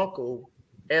without the uncle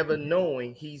ever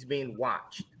knowing he's being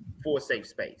watched for a safe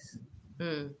space.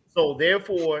 mm, So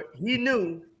therefore, he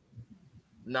knew,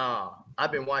 nah,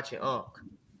 I've been watching Unc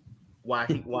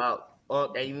while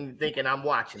Unc ain't even thinking I'm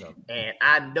watching him, and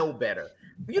I know better.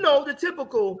 You know, the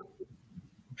typical,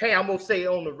 hey, I'm gonna say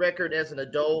on the record as an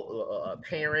adult, a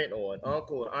parent, or an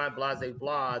uncle, or aunt, blah, blah,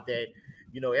 blah, that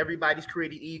everybody's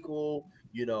created equal.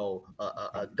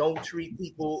 Don't treat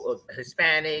people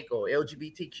Hispanic or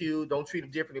LGBTQ. Don't treat them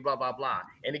differently. Blah blah blah.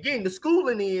 And again, the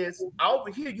schooling is I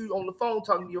overhear you on the phone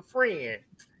talking to your friend.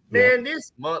 Yeah. Man,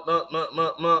 this month.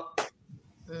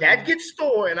 That mm, gets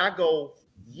stored, and I go,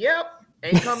 yep,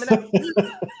 ain't coming out.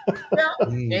 Yep,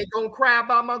 Mm. ain't gonna cry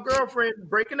about my girlfriend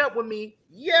breaking up with me.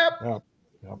 Yep. Yeah.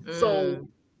 Yeah. So mm.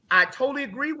 I totally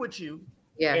agree with you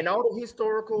Yeah. and all the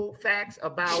historical facts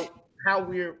about how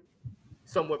we're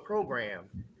somewhat programmed.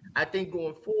 I think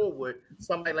going forward,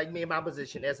 somebody like me in my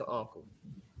position as an uncle,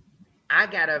 I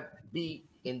gotta be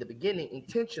in the beginning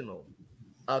intentional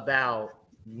about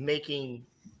making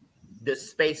the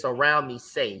space around me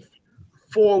safe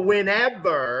for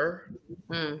whenever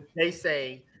Mm, they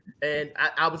say, and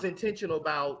I was intentional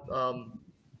about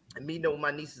meeting up with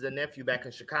my nieces and nephew back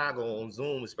in Chicago on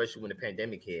Zoom, especially when the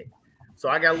pandemic hit. So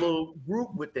I got a little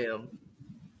group with them,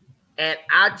 and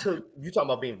I took you talking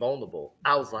about being vulnerable.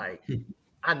 I was like,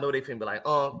 I know they finna be like,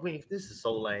 oh, Queen, this is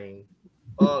so lame.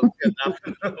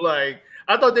 Like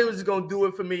I thought they was just gonna do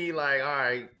it for me. Like, all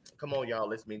right, come on, y'all,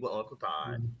 let's meet with Uncle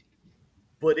Todd.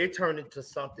 But it turned into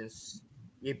something.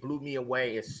 It blew me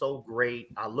away. It's so great.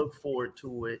 I look forward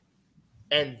to it,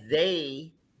 and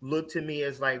they look to me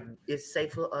as like it's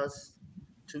safe for us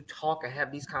to talk and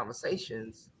have these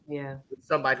conversations yeah. with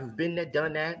somebody who's been there,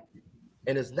 done that,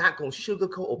 and is not going to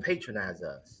sugarcoat or patronize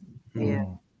us. Yeah.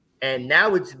 Mm. And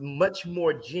now it's much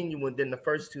more genuine than the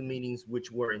first two meetings,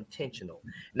 which were intentional.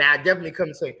 Now I definitely come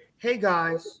and say, "Hey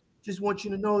guys, just want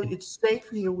you to know it's safe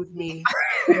here with me."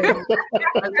 And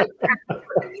I,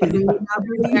 You do not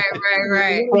believe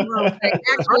Right. Like, I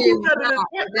actually, do it's better than not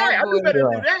that's that right. I do good. better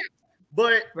than Yeah. do that.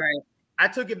 But Right. I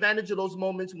took advantage of those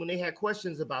moments when they had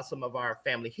questions about some of our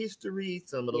family history,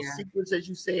 some of those Yeah. secrets, as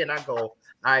you say, and I go, "All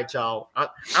right, y'all,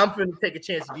 I'm going to take a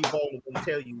chance to be vulnerable and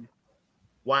tell you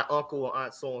why Uncle or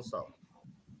Aunt so and so,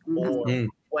 or Mm.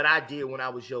 what I did when I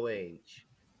was your age,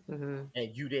 Mm-hmm.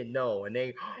 and you didn't know." And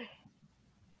they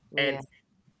Yeah.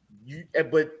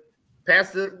 and but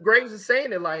Pastor Graves is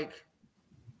saying it like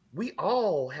we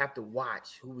all have to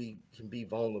watch who we can be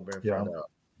vulnerable in Yeah. front of.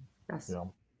 That's Yeah.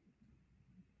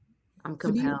 I'm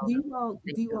So compelled. do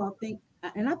you all think,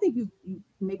 and I think you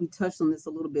maybe touched on this a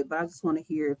little bit, but I just want to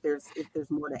hear if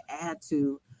there's more to add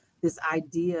to this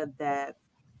idea that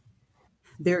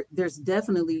there's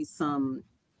definitely some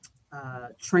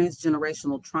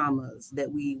transgenerational traumas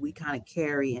that we kind of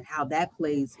carry, and how that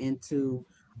plays into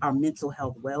our mental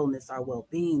health wellness, our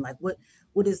well-being. Like what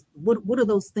are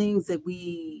those things that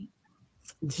we,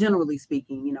 generally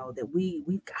speaking, that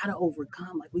we've got to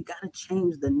overcome? Like we got to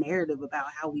change the narrative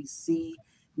about how we see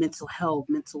mental health,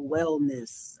 mental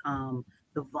wellness,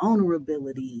 the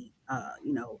vulnerability,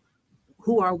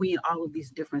 who are we in all of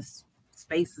these different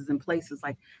spaces and places.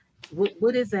 Like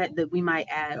what is that we might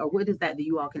add, or what is that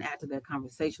you all can add to that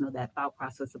conversation or that thought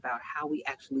process about how we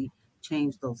actually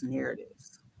change those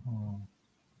narratives? Mm.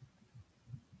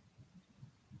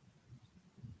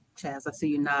 Chaz, I see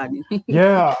you nodding.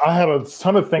 Yeah, I had a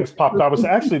ton of things popped up. Was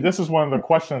actually this is one of the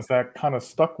questions that kind of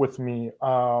stuck with me.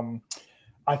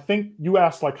 I think you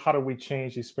asked like how do we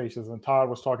change these spaces, and Todd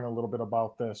was talking a little bit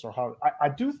about this, or how I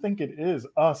do think it is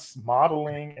us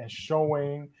modeling and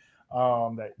showing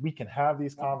that we can have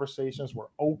these conversations. We're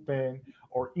open,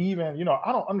 or even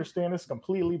I don't understand this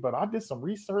completely, but I did some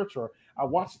research or I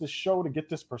watched this show to get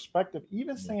this perspective.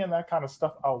 Even saying that kind of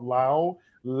stuff out loud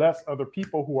lets other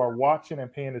people who are watching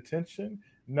and paying attention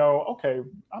know, okay,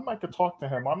 I might could talk to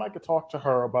him, I might could talk to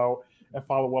her about and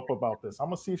follow up about this. I'm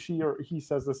gonna see if she or he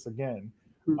says this again.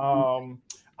 Mhm.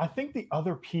 I think the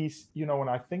other piece, when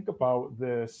I think about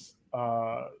this,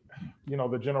 the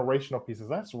generational pieces,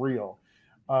 that's real.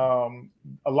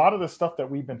 A lot of the stuff that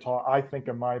we've been taught, I think,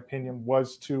 in my opinion,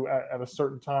 was to at a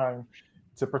certain time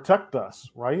to protect us,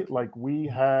 right? Like we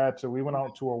went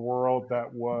out to a world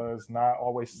that was not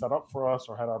always set up for us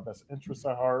or had our best interests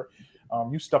at heart.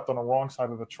 You stepped on the wrong side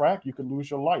of the track, you could lose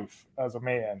your life as a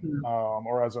man,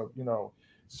 or as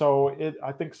so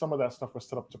I think some of that stuff was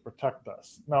set up to protect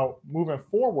us. Now, moving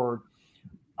forward,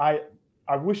 I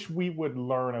I wish we would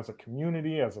learn as a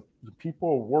community, as a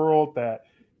people, world, that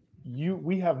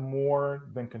we have more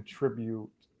than contribute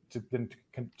to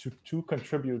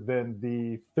contribute than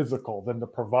the physical, than the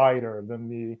provider, than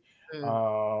the Mm,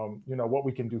 what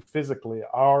we can do physically.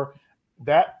 Our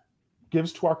that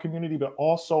gives to our community, but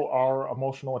also our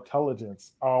emotional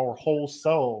intelligence, our whole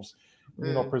selves.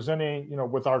 mm, Presenting,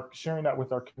 with our sharing that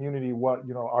with our community, what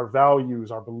our values,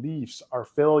 our beliefs, our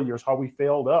failures, how we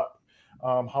failed up,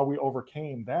 how we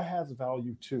overcame. That has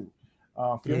value too.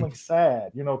 Feeling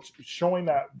sad, showing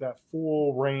that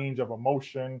full range of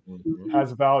emotion Mhm.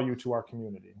 has value to our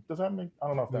community. Does that make? I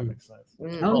don't know if that Mm. makes sense. Oh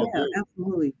Oh, mm, yeah, good.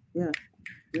 absolutely. Yeah,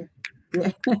 yeah,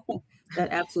 yeah. That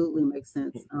absolutely makes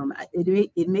sense.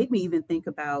 It made me even think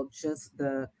about just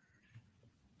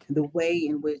the way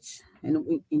in which,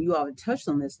 and you all touched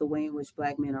on this, the way in which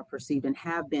Black men are perceived and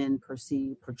have been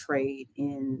perceived, portrayed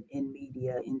in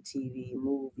media, in TV,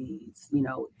 movies,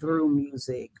 through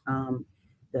music,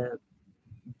 the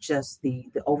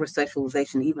the over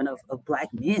sexualization even of Black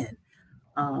men,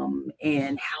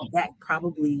 and how that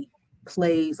probably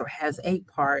plays or has a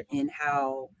part in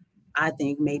how, I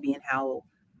think, maybe in how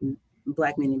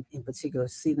Black men in particular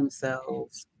see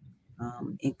themselves,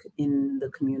 in the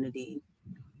community,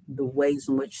 the ways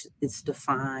in which it's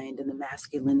defined and the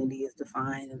masculinity is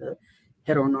defined and the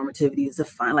heteronormativity is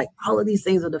defined. Like all of these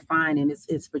things are defined and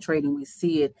it's portrayed and we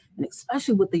see it. And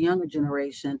especially with the younger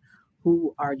generation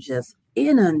who are just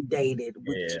inundated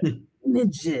with Yeah.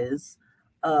 images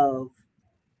of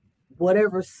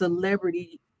whatever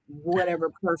celebrity, whatever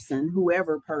person,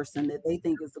 whoever person that they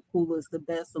think is the coolest, the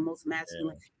best, the most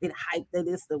masculine, Yeah. it hype that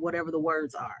is the whatever the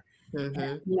words are. And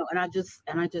mhm, and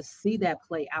I just see that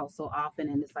play out so often.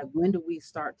 And it's like, when do we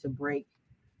start to break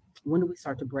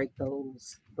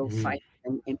those Mm. cycles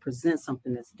and present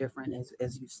something that's different,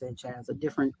 as you said, Chaz, a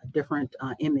different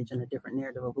image and a different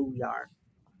narrative of who we are.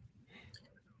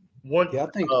 One. Yeah,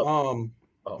 Uh.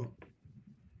 Oh,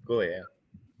 go ahead.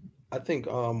 I think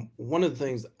one of the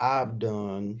things I've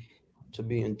done to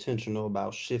be intentional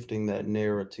about shifting that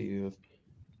narrative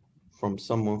from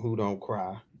someone who don't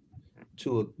cry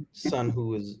to a son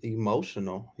who is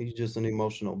emotional. He's just an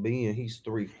emotional being. He's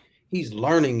 3. He's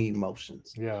learning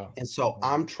emotions. Yeah. And so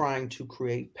I'm trying to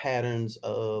create patterns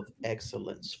of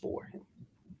excellence for him.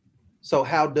 So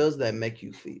how does that make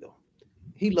you feel?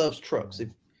 He loves trucks. If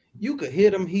you could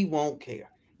hit him, he won't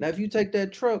care. Now, if you take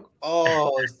that truck,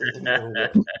 oh, it's the end of the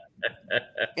world.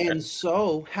 And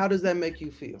so, how does that make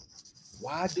you feel?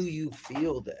 Why do you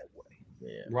feel that way?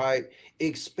 Yeah. Right?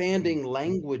 Expanding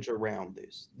language around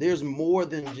this. There's more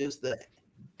than just the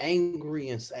angry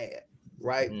and sad,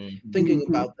 right? Mhm. Thinking Mhm.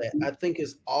 about that. I think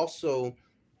it's also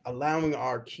allowing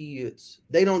our kids,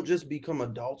 they don't just become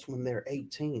adults when they're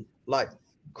 18, like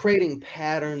creating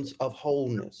patterns of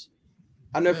wholeness.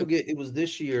 I never mm, forget, it was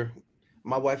this year.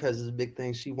 My wife has this big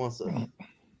thing. She wants a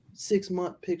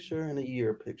 6-month picture and a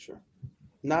year picture.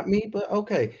 Not me, but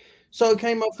okay. So it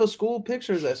came up for school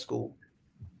pictures at school.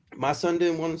 My son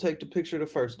didn't want to take the picture the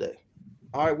first day.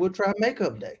 All right, we'll try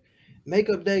makeup day.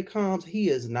 Makeup day comes, he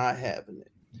is not having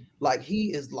it. Like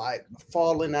he is like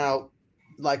falling out,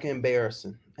 like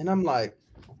embarrassing. And I'm like,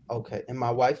 okay. And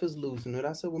my wife is losing it.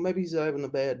 I said, well, maybe he's having a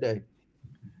bad day.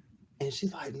 And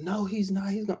she's like, no, he's not.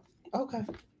 He's not. Okay.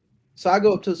 So I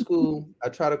go up to school. I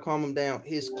try to calm him down.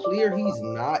 It's clear he's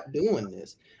not doing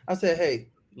this. I said,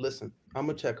 hey, listen, I'm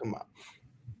gonna check him out.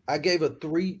 I gave a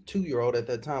 2-year-old at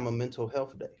that time a mental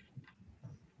health day,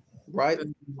 right?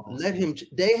 mm, Let Awesome. him,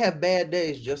 they have bad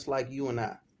days just like you and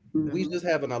I. We Mhm. just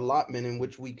have an allotment in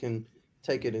which we can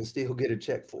take it and still get a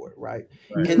check for it, right?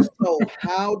 Right. And Mhm. so,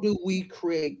 how do we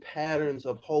create patterns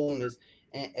of wholeness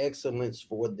and excellence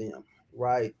for them,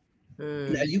 right?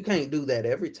 Now, mm, you can't do that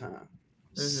every time.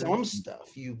 mhm, Some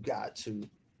stuff you got to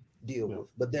deal Yeah. with,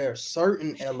 but there are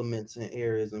certain elements and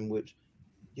areas in which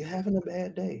you're having a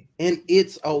bad day, and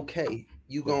it's okay.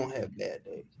 You're Yeah. gonna have bad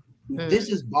days. Yeah. mm, This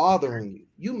is bothering you.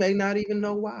 You may not even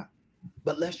know why,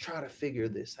 but let's try to figure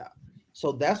this out.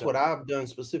 So that's Yeah. what I've done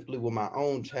specifically with my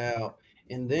own child,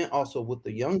 and then also with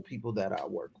the young people that I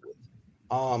work with.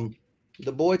 Um,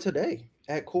 the boy today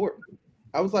at court,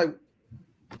 I was like,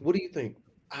 "What do you think?"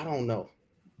 I don't know.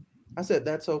 I said,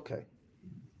 "That's okay,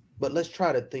 but let's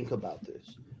try to think about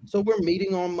this. So we're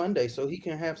meeting on Monday so he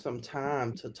can have some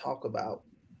time to talk about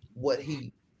what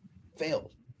he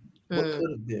felt, what Mm, could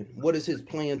have been, what is his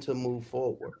plan to move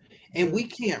forward. And we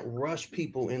can't rush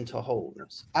people into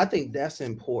wholeness. I think that's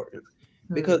important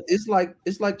because mm,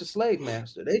 it's like the slave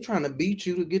master. They trying to beat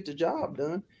you to get the job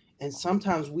done. And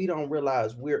sometimes we don't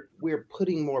realize we're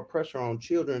putting more pressure on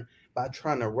children by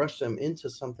trying to rush them into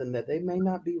something that they may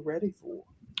not be ready for.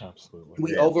 Absolutely.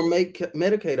 We Yeah.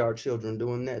 medicate our children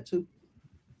doing that too.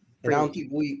 And I don't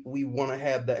think we want to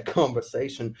have that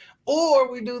conversation,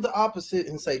 or we do the opposite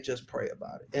and say just pray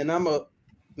about it. And I'm a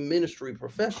ministry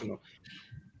professional,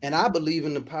 and I believe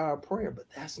in the power of prayer, but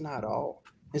that's not all.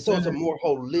 And so it's a more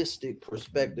holistic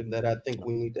perspective that I think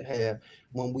we need to have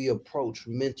when we approach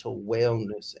mental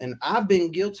wellness. And I've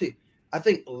been guilty. I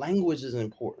think language is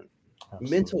important.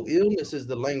 Mental Absolutely. illness is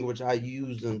the language I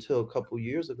used until a couple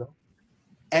years ago,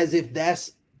 as if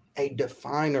that's a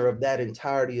definer of that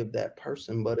entirety of that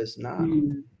person, but it's not.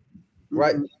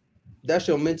 Right? Mhm. That's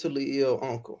your mentally ill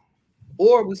uncle.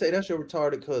 Or we say that's your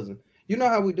retarded cousin. You know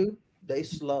how we do? They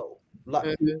slow. Like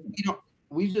mhm. we don't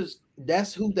we just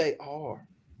that's who they are.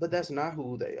 But that's not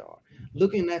who they are.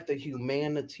 Looking at the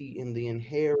humanity and the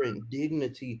inherent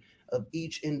dignity of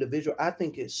each individual, I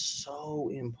think is so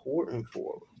important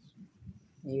for us.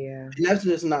 Yeah. And that's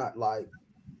just not like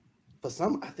for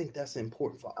some, I think that's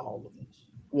important for all of us.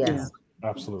 Yeah. Yes. You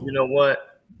Absolutely. know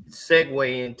what?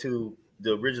 Segue into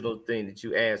the original thing that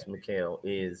you asked, Mikhail,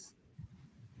 is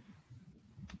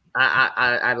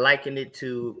I liken it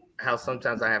to how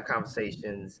sometimes I have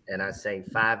conversations and I say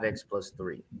 5x plus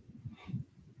 3.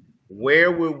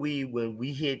 Where were we when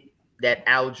we hit that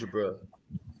algebra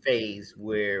phase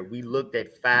where we looked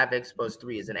at 5x plus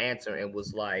 3 as an answer and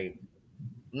was like,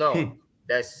 no,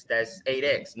 that's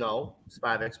 8x. No, it's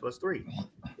 5x plus 3.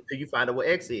 Until you find out what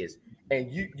x is.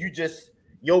 And you just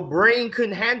your brain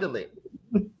couldn't handle it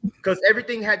because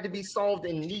everything had to be solved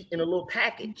in neat in a little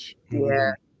package. Yeah.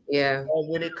 Mhm. Yeah. And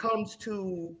when it comes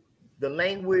to the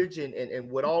language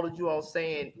and what all of you all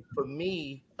saying, for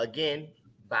me, again,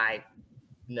 by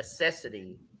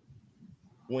necessity,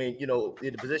 when in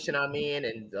the position I'm in,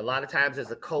 and a lot of times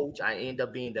as a coach, I end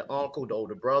up being the uncle, the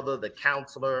older brother, the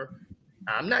counselor.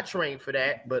 I'm not trained for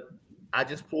that, but I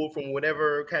just pull from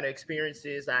whatever kind of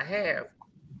experiences I have.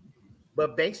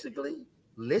 But basically,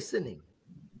 listening.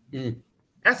 Mm.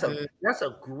 That's a Mm, that's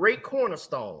a great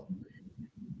cornerstone.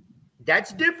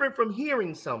 That's different from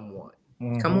hearing someone.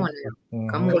 come on Hmm.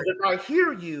 now. Come Hmm. on. Because if I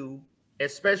hear you,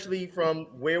 especially from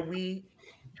where we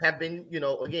have been,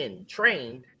 again,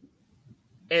 trained,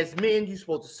 as men, you're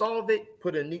supposed to solve it,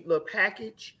 put a neat little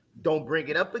package, don't bring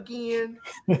it up again.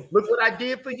 Look what I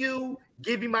did for you,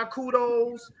 give you my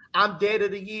kudos. I'm dead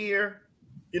of the year.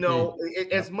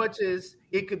 Mm. As much as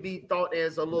it could be thought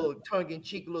as a little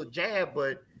tongue-in-cheek, little jab,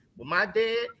 but with my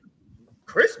dad,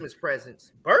 Christmas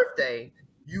presents, birthday,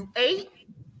 you ate,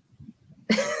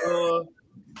 uh,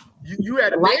 you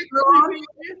had a bed Lights to are sleep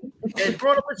on. in, and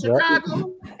growing up in Yep.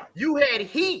 Chicago, you had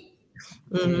heat.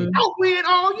 Mm. Mhm. I'll win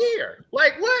all year.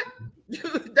 Like what?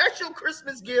 That's your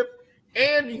Christmas gift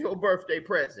and your birthday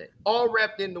present, all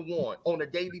wrapped into one on a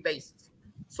daily basis.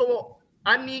 So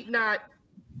I need not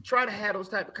try to have those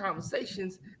type of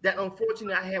conversations that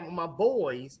unfortunately I have with my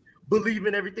boys,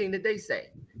 believing everything that they say.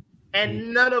 Mm.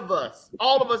 And none of us,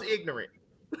 all of us ignorant.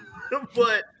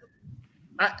 But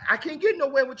I can't get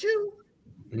nowhere with you.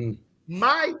 Mm.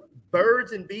 My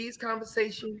birds and bees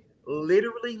conversation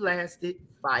literally lasted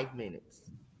 5 minutes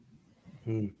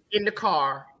Mm. in the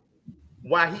car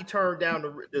while he turned down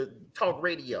the talk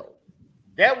radio.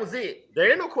 That was it.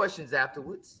 There are no questions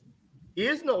afterwards.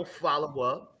 Is no follow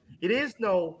up. It is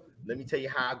no, let me tell you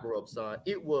how I grew up, son.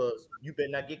 It was, you better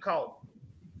not get caught.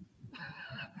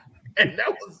 And that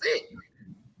was it.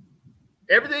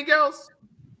 Everything else,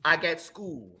 I got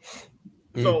schooled.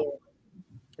 Mm. So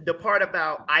the part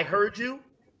about I heard you,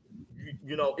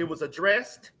 it was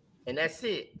addressed, and that's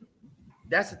it.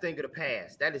 That's a thing of the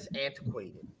past. That is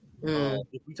antiquated. Mm,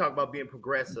 If we talk about being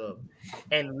progressive,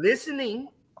 and listening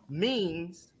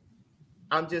means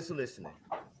I'm just listening,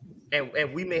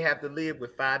 and we may have to live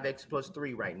with 5x plus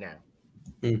 3 right now.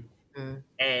 Mm. mm,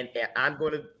 And I'm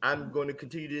going to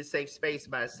continue this safe space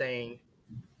by saying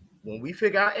when we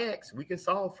figure out X, we can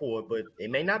solve for it, but it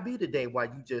may not be the day while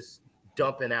you just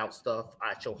dumping out stuff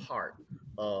out your heart,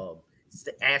 um,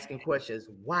 asking questions.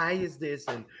 Why is this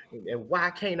and why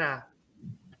can't I?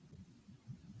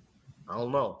 I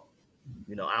don't know.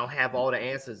 I don't have all the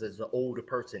answers as an older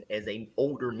person, as an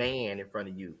older man in front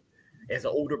of you, as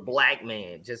an older black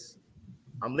man. Just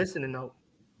I'm listening though.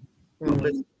 I'm mm,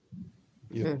 listening.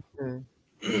 Yeah. mm,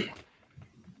 mm.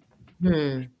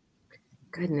 Hmm.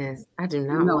 Goodness, I do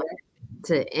not No, want.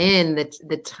 to end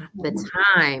the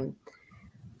time.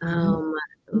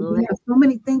 We have so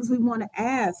many things we want to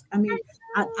ask. I mean,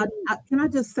 I can I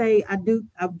just say I do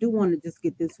want to just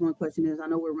get this one question in. I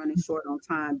know we're running short on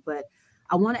time, but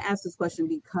I want to ask this question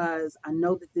because I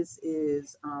know that this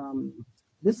is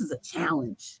a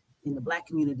challenge in the Black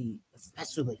community,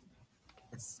 especially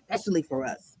for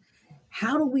us.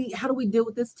 How do we deal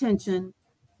with this tension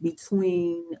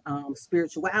between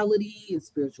spirituality and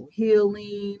spiritual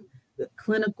healing, the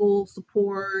clinical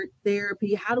support,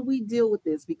 therapy? How do we deal with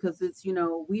this? Because it's,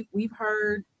 we've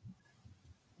heard,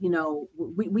 we know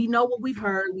what we've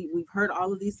heard. We've heard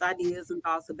all of these ideas and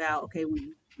thoughts about, okay,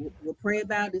 we'll pray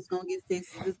about it, it's going to get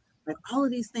fixed, like all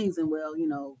of these things. And well,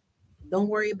 don't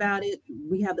worry about it.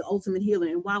 We have the ultimate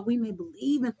healing. And while we may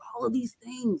believe in all of these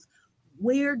things,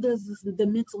 where does the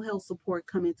mental health support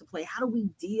come into play? How do we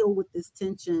deal with this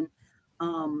tension,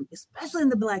 especially in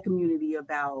the Black community,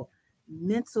 about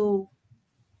mental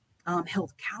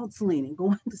health counseling and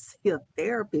going to see a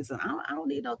therapist? And I don't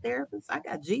need no therapist. I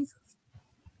got Jesus.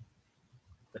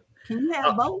 Can you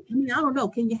have both? I mean, I don't know.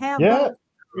 Can you have both?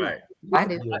 Right. I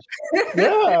do.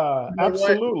 Yeah,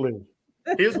 absolutely.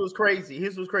 Here's what's crazy.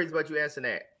 Here's what's crazy about you asking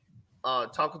that.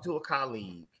 Talking to a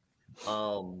colleague,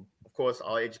 of course,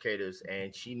 all educators,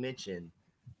 and she mentioned,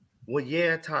 well,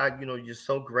 yeah, Todd, you're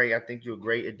so great. I think you're a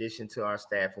great addition to our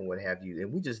staff and what have you.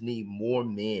 And we just need more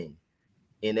men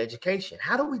in education.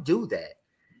 How do we do that?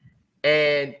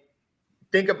 And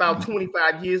think about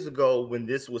 25 years ago when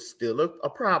this was still a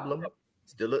problem,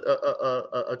 still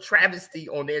a travesty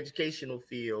on the educational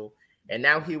field. And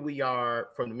now here we are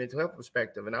from the mental health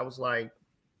perspective. And I was like,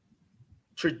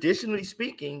 traditionally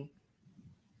speaking,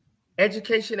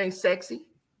 education ain't sexy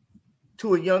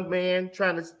to a young man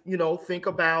trying to, think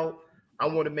about, I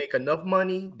want to make enough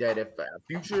money that if a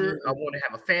future, I want to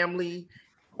have a family,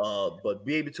 but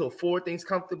be able to afford things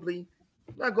comfortably.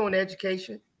 I'm not going to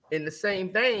education. In the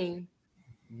same vein,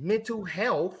 mental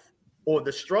health or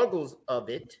the struggles of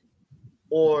it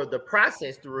or the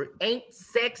process through it ain't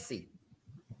sexy.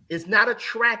 It's not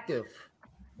attractive.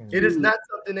 It is not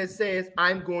something that says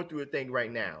I'm going through a thing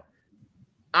right now.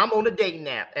 I'm on a dating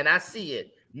app and I see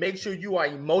it. Make sure you are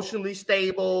emotionally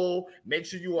stable. Make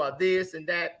sure you are this and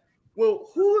that. Well,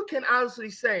 who can honestly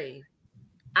say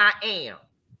I am?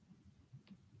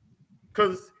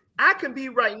 Because I can be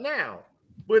right now,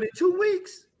 but in 2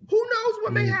 weeks, who knows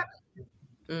what may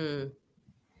happen?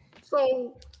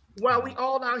 So while we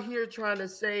all out here trying to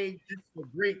say this is a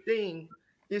great thing,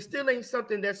 it still ain't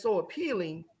something that's so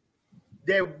appealing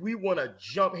that we want to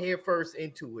jump headfirst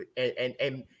into it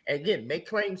and again make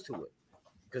claims to it.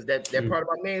 Because that part of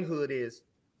our manhood is,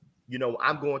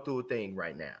 I'm going through a thing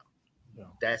right now. Yeah.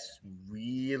 That's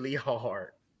really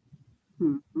hard.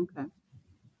 Okay.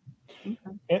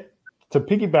 And to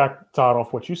piggyback, Todd,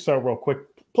 off what you said real quick,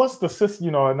 plus the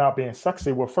system, not being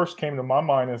sexy, what first came to my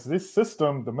mind is this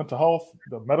system, the mental health,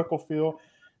 the medical field,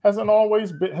 has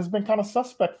been kind of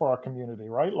suspect for our community,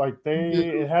 right? Like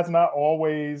it has not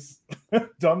always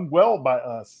done well by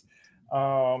us.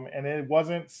 And it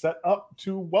wasn't set up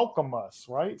to welcome us,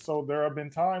 right? So there have been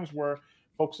times where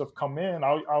folks have come in.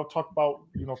 I'll talk about,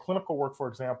 clinical work, for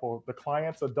example. The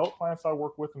adult clients I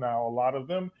work with now, a lot of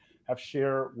them have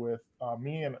shared with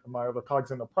me and my other colleagues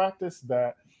in the practice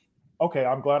that, okay,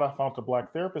 I'm glad I found a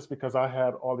Black therapist because I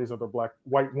had all these other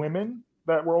white women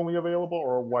that were only available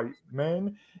or white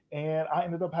men. And I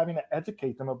ended up having to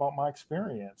educate them about my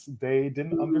experience. They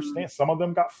didn't understand. Some of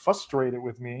them got frustrated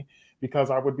with me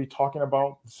because I would be talking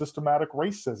about systematic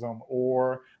racism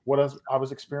or what I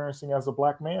was experiencing as a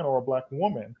Black man or a Black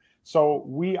woman. So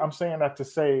I'm saying that to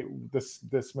say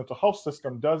this mental health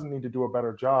system does need to do a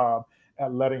better job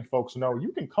at letting folks know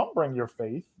you can come bring your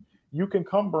faith. You can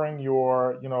come bring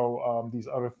your, these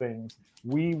other things.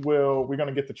 We're going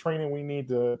to get the training we need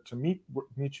to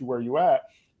meet you where you at.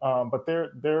 But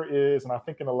there is, and I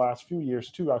think in the last few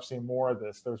years too, I've seen more of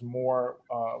this. There's more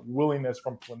willingness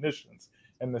from clinicians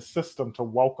and the system to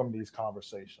welcome these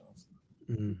conversations.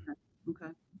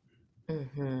 Okay.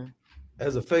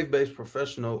 As a faith-based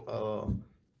professional,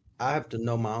 I have to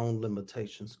know my own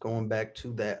limitations, going back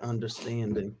to that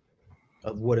understanding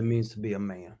of what it means to be a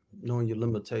man, knowing your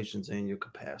limitations and your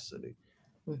capacity.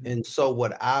 And so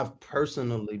what I've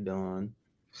personally done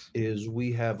is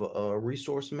we have a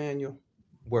resource manual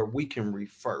where we can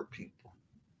refer people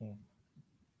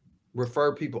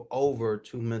over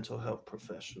to mental health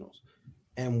professionals.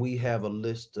 And we have a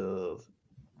list of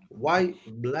white,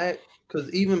 Black,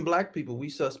 because even Black people, we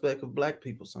suspect of Black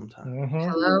people sometimes.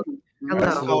 Hello?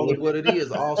 Let's Hello. call it what it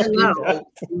is. All Hello. skin folk,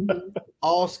 Mhm.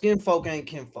 all skin folk ain't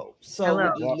kinfolk. So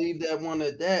Hello. we'll just leave that one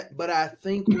at that. But I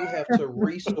think we have to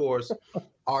resource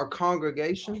our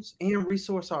congregations and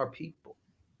resource our people,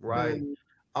 right?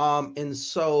 And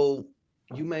so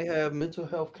you may have mental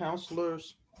health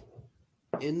counselors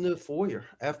in the foyer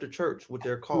after church with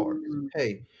their card. Mhm.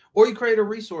 Hey, or you create a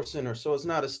resource center so it's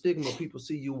not a stigma. People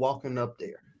see you walking up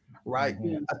there, right?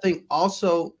 Mhm. I think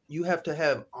also you have to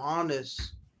have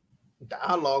honest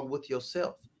dialogue with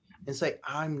yourself and say,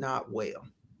 I'm not well,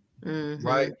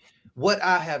 right? What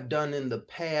I have done in the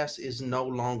past is no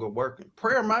longer working.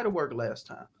 Prayer might have worked last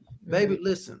time. Baby,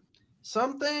 listen,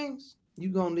 some things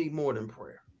you're going to need more than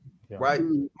prayer, Yeah. right?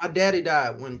 Mhm. My daddy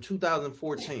died when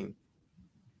 2014.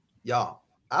 Y'all,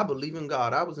 I believe in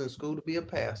God. I was in school to be a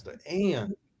pastor,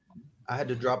 and I had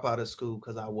to drop out of school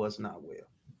because I was not well.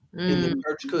 And the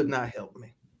church could not help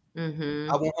me.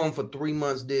 I went home for 3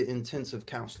 months, did intensive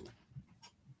counseling.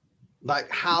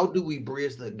 Like, how do we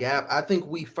bridge the gap? I think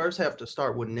we first have to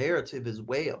start with narrative as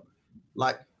well.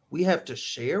 Like, we have to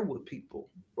share with people,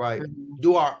 right?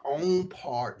 Do our own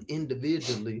part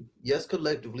individually, yes,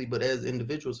 collectively, but as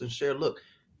individuals, and share, look,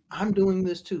 I'm doing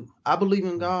this too. I believe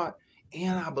in God,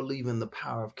 and I believe in the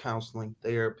power of counseling,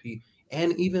 therapy,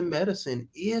 and even medicine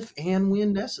if and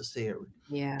when necessary.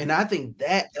 Yeah. And I think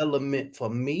that element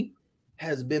for me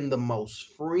has been the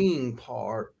most freeing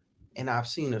part. And I've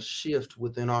seen a shift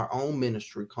within our own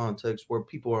ministry context where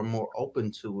people are more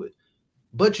open to it.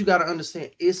 But you got to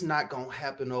understand, it's not going to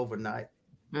happen overnight.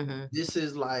 This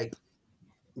is like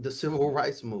the civil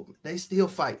rights movement. They still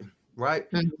fighting, right?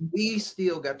 We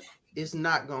still got, we're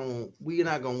not going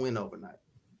to win overnight,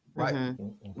 right?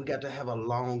 We got to have a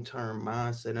long-term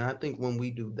mindset. And I think when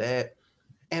we do that,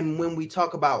 and when we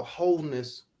talk about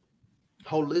wholeness,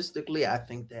 holistically, I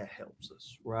think that helps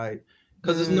us, right?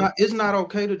 Because it's not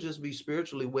okay to just be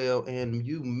spiritually well and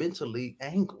you mentally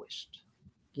anguished,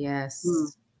 Yes.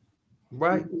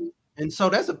 right? And so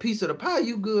that's a piece of the pie.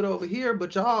 You good over here,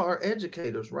 but y'all are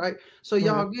educators, right? So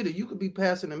y'all get it. You could be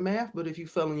passing in math, but if you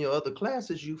fail in your other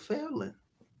classes, you failing,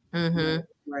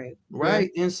 Right. right?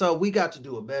 And so we got to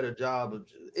do a better job of.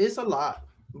 It's a lot,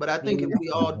 but I think if we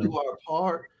all do our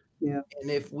part, Yeah. and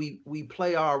if we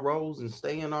play our roles and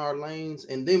stay in our lanes,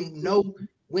 and then know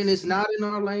when it's not in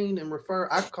our lane and refer,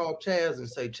 I call Chaz and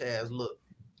say, Chaz, look,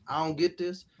 I don't get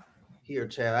this. Here,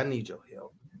 Chaz, I need your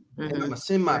help. And I'm gonna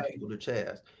send my people to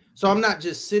Chaz. So I'm not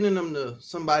just sending them to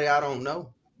somebody I don't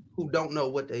know who don't know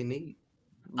what they need.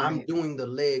 I'm doing the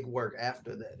leg work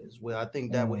after that as well. I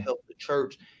think that would help the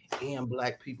church and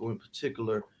Black people in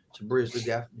particular to bridge the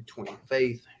gap between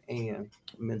faith and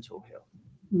mental health.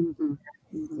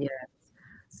 Yes.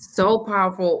 So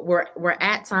powerful. We're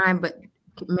at time, but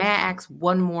may I ask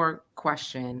one more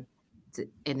question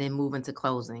and then move into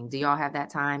closing? Do y'all have that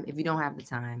time? If you don't have the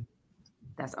time,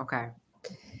 that's okay.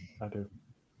 I do.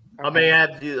 I may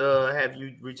have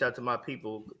you reach out to my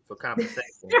people for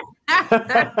compensation. I'm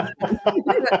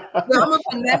gonna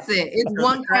finesse it. It's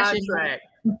one question.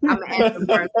 I'm gonna ask them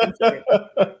first.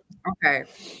 Okay.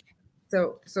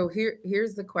 So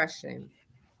here's the question.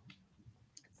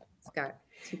 It's got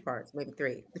two parts, maybe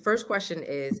three. The first question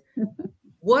is,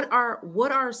 what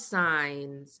are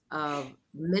signs of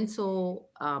mental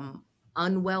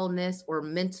unwellness or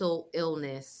mental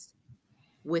illness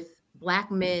with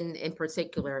Black men in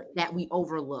particular that we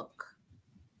overlook?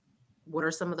 What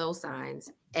are some of those signs?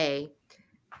 A.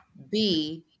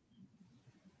 B.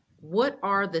 What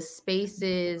are the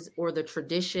spaces or the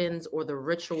traditions or the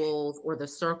rituals or the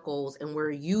circles and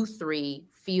where you three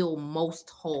feel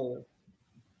most whole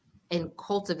and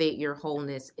cultivate your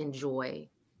wholeness and joy?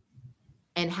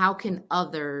 And how can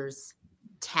others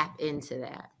tap into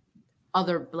that?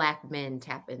 Other Black men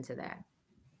tap into that.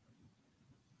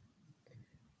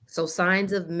 So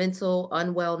signs of mental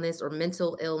unwellness or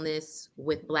mental illness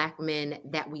with Black men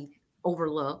that we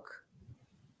overlook.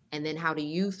 And then how do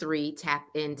you three tap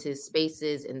into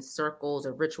spaces and circles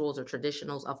or rituals or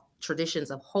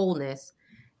traditions of wholeness?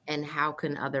 And how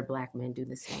can other Black men do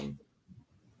the same?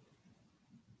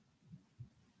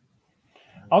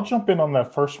 I'll jump in on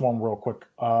that first one real quick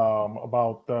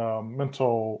about the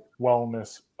mental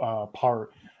wellness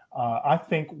part. I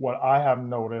think what I have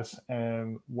noticed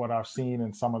and what I've seen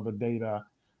in some of the data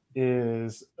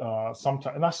is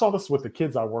sometimes, and I saw this with the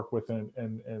kids I work with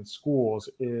in schools,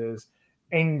 is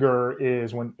anger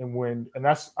is and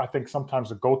that's, I think,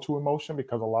 sometimes a go-to emotion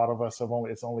because a lot of us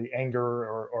it's only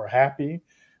anger or happy.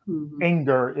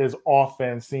 Anger is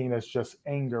often seen as just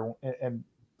anger, and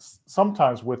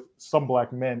sometimes with some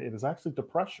Black men, it is actually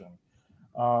depression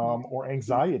or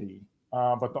anxiety.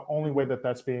 But the only way that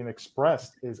that's being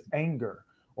expressed is anger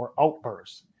or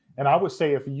outbursts. And I would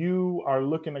say if you are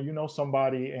looking at,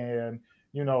 somebody and,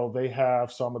 they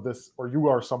have some of this, or you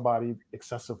are somebody,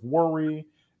 excessive worry,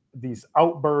 these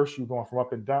outbursts, you're going from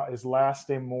up and down, is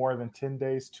lasting more than 10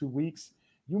 days, 2 weeks,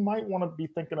 you might want to be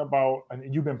thinking about,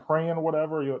 and you've been praying or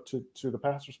whatever, to the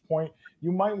pastor's point,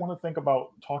 you might want to think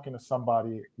about talking to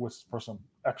somebody for some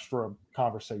extra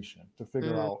conversation to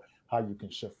figure Mm, out how you can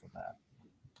shift from that.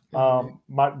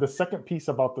 mhm, The second piece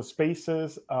about the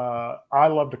spaces, I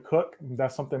love to cook.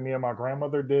 That's something me and my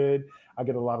grandmother did. I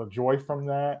get a lot of joy from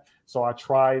that. So I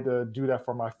try to do that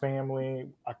for my family.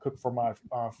 I cook for my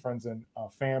friends and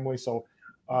family. So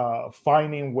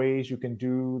finding ways you can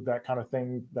do that kind of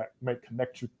thing that may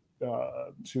connect you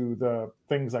to the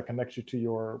things that connect you to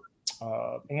your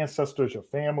ancestors, your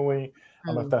family,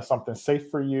 if mm, that's something safe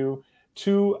for you.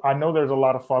 Two, I know there's a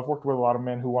lot of, I've worked with a lot of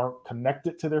men who aren't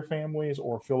connected to their families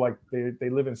or feel like they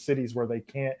live in cities where they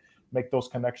can't make those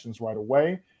connections right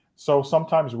away. So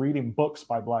sometimes reading books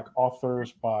by Black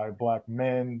authors, by Black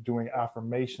men, doing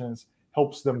affirmations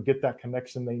helps them get that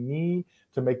connection they need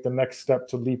to make the next step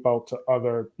to leap out to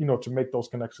other, to make those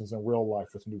connections in real life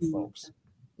with new folks.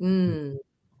 mm.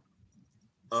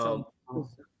 Um, So, oh,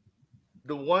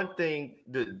 the one thing,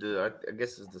 I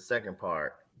guess is the second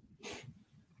part.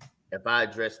 If I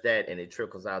address that and it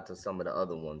trickles out to some of the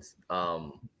other ones,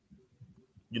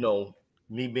 you know,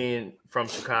 me being from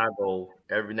Chicago,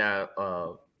 every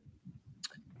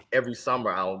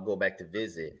summer I'll go back to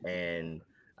visit, and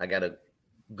I got a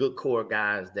good core of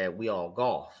guys that we all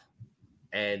golf.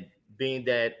 And being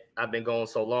that I've been going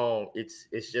so long, it's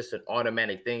just an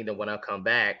automatic thing that when I come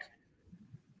back,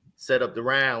 set up the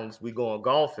rounds, we go on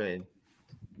golfing,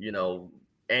 you know,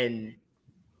 and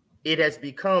it has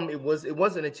become it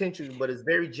wasn't intentional, but it's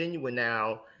very genuine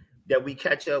now that we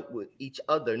catch up with each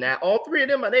other. Now all three of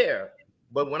them are there,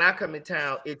 but when I come in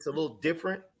town, it's a little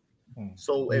different. Mm.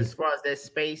 So as far as that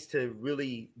space to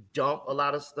really dump a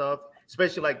lot of stuff,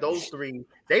 especially like those three,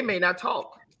 they may not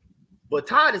talk. But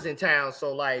Todd is in town,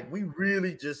 so like we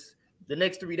really just the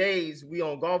next 3 days we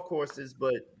on golf courses,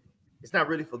 but it's not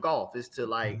really for golf. It's to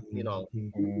like,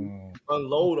 Mm.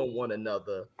 unload on one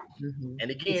another. mhm, And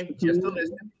again, just to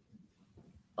listen,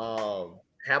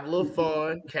 have a little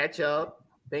fun, catch up,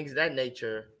 things of that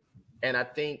nature. And I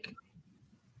think,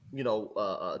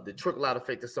 the trickle out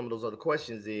effect of some of those other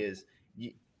questions is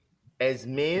as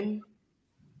men,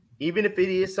 even if it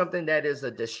is something that is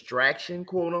a distraction,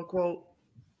 quote unquote,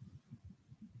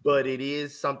 but it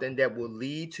is something that will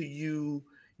lead to you.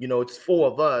 It's four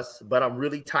of us, but I'm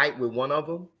really tight with one of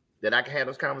them that I can have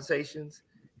those conversations.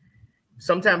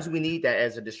 Sometimes we need that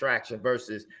as a distraction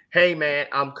versus, hey man,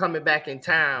 I'm coming back in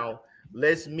town.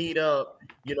 Let's meet up,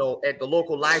 at the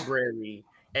local library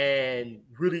and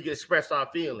really express our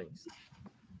feelings.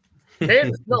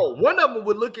 Candace, no, one of them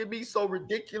would look at me so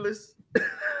ridiculous and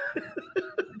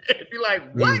be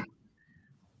like, what?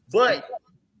 But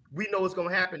we know what's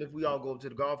gonna happen if we all go to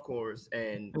the golf course,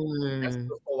 and that's mm,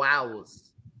 the 4 hours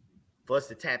for us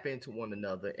to tap into one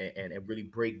another and really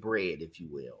break bread, if you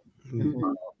will.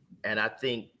 mhm, And I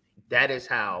think that is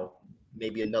how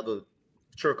maybe another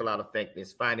trickle out effect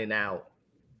is finding out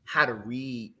how to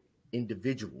read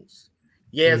individuals.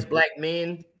 Yes, black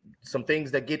men, some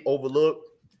things that get overlooked,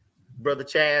 brother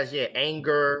Chaz, yeah,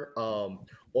 anger,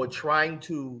 or trying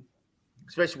to,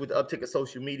 especially with the uptick of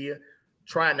social media,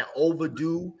 trying to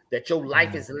overdo that your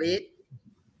life is lit.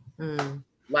 mm,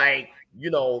 Like,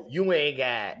 you ain't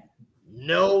got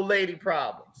no lady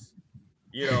problems.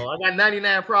 I got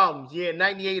 99 problems. Yeah,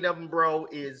 98 of them, bro,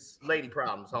 is lady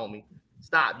problems, homie.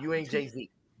 Stop. You ain't Jay-Z.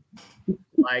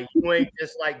 Like, you ain't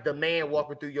just like the man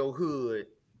walking through your hood,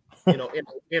 in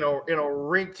a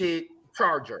rented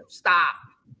charger. Stop.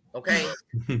 Okay?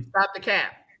 Stop the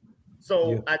cap. Yeah.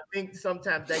 So I think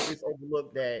sometimes that gets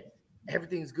overlooked that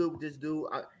everything's good with this dude.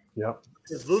 Yep.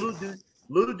 Because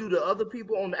little do the other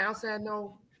people on the outside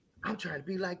know, I'm trying to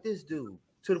be like this dude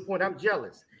to the point I'm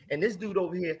jealous. And this dude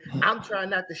over here, I'm trying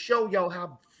not to show y'all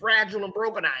how fragile and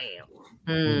broken I am.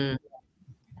 mm,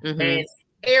 And mhm,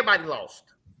 everybody lost.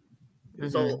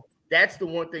 So mhm, that's the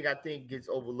one thing I think gets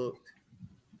overlooked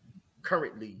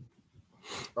currently.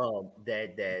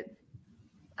 That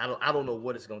I don't know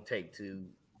what it's gonna take to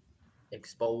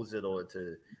expose it or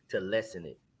to lessen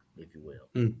it, if you will.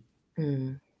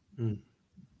 mm,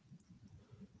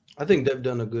 I think they've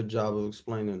done a good job of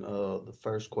explaining the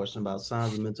first question about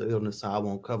signs of mental illness, so I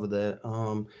won't cover that.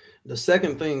 The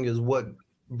second thing is what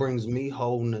brings me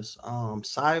wholeness.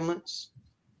 Silence.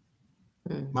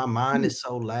 mm, My mind is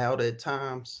so loud at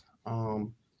times.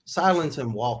 Silence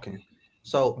and walking.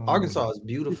 So Mm. Arkansas is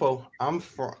beautiful.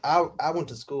 I went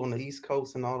to school on the East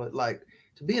Coast and all that. Like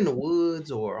to be in the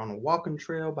woods or on a walking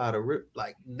trail by the river,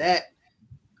 like that.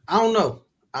 I don't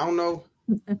know.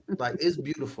 Like, it's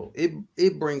beautiful.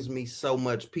 It brings me so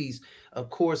much peace. Of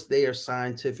course, there's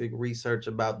scientific research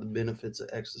about the benefits of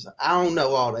exercise. I don't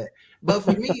know all that, but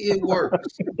for me, it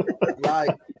works.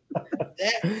 Like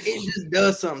that, it just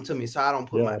does something to me. So I don't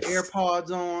put my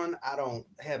AirPods on. I don't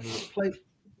have a play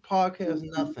podcast,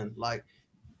 nothing. Like,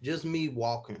 just me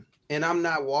walking. And I'm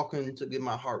not walking to get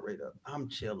my heart rate up. I'm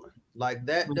chilling. Like,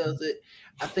 that does it.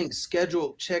 I think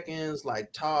scheduled check-ins,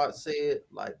 like Todd said,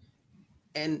 like,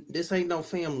 and this ain't no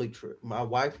family trip. My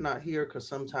wife not here because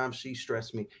sometimes she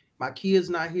stressed me. My kids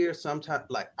not here. Sometimes,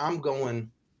 like, I'm going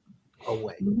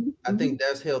away. I think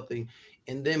that's healthy.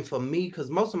 And then for me, because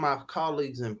most of my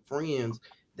colleagues and friends,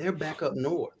 they're back up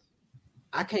north.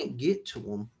 I can't get to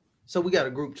them. So we got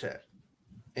a group chat.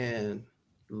 And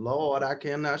Lord, I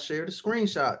cannot share the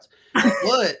screenshots.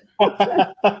 But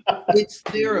it's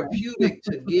therapeutic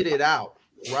to get it out,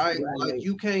 right? Like,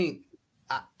 you can't,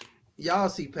 y'all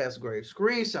see Pastor Graves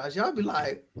screenshots, y'all be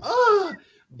like,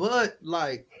 but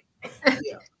like,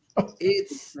 yeah,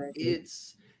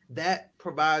 it's that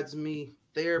provides me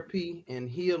therapy and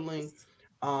healing.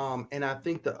 And I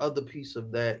think the other piece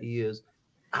of that is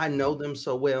I know them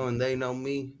so well and they know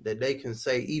me that they can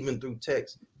say, even through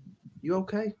text, you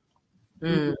okay?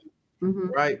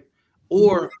 Right?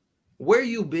 Or where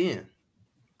you been?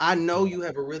 I know you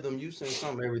have a rhythm. You sing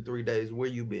something every 3 days. Where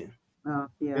you been?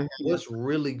 What's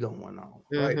really going on?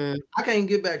 Right? I can't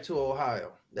get back to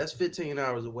Ohio. That's 15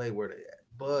 hours away where they at.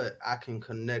 But I can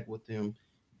connect with them,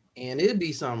 and it'd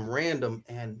be something random,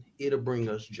 and it'll bring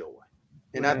us joy.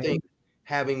 And I think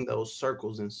having those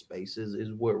circles and spaces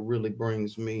is what really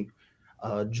brings me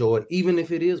joy, even if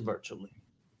it is virtually.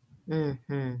 I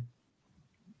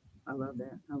love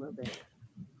that.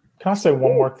 Can I say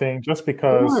one more thing? Just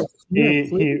because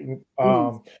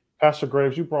Pastor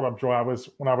Graves, you brought up joy.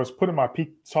 When I was putting my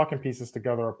talking pieces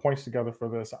together or points together for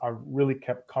this, I really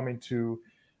kept coming to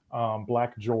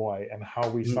Black joy and how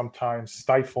we sometimes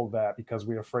stifle that because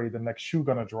we're afraid the next shoe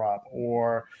gonna drop,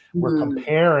 or we're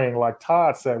comparing, like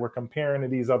Todd said, we're comparing to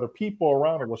these other people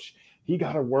around it. Well, he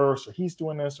got it worse, or he's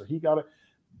doing this, or he got it.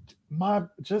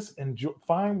 Just enjoy,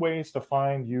 find ways to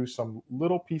find you some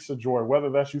little piece of joy, whether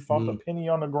that's you found a penny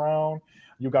on the ground,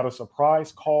 you got a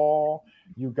surprise call,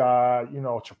 you got,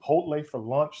 Chipotle for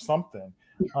lunch, something.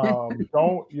 Welcome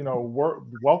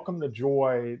the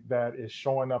joy that is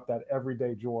showing up, that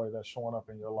everyday joy that's showing up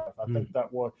in your life. I think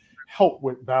that will help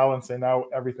with balancing out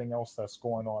everything else that's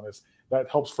going on. That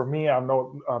helps for me. I've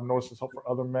noticed it's help for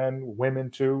other men, women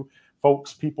too,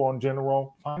 folks, people in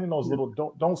general. Finding those little,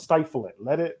 don't stifle it.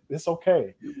 It's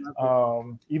okay.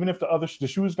 Even if the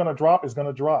shoe is going to drop, it's going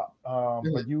to drop.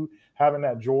 But you having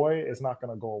that joy is not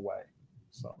going to go away.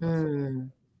 So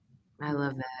I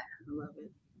love that. I love it.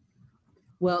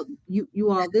 Well, you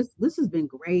all, this has been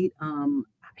great. I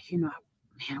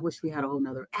wish we had a whole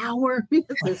nother hour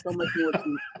because there's so much more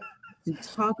to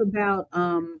talk about.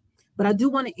 But I do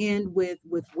want to end with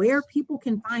where people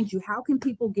can find you. How can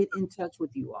people get in touch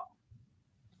with you all?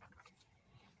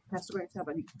 Pastor Rex, how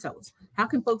about you tell us? How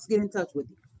can folks get in touch with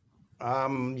you?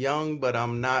 I'm young, but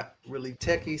I'm not really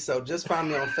techie. So just find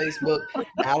me on Facebook,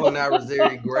 Alan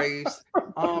Irizarry Graves.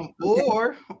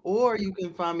 Or you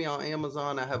can find me on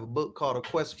Amazon. I have a book called A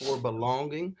Quest for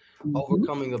Belonging,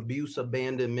 Overcoming Abuse,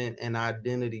 Abandonment, and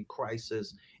Identity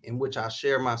Crisis, in which I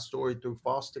share my story through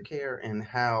foster care and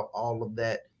how all of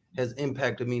that has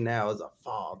impacted me now as a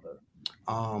father.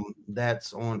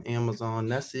 That's on Amazon.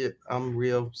 That's it. I'm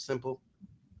real simple.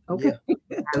 Okay. Yeah.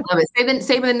 I love it.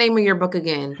 Say the name of your book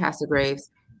again, Pastor Graves.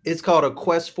 It's called A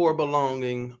Quest for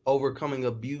Belonging, Overcoming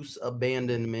Abuse,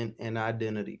 Abandonment, and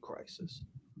Identity Crisis.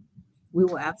 We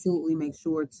will absolutely make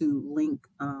sure to link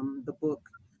the book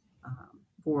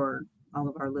for all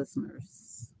of our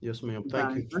listeners. Yes, ma'am.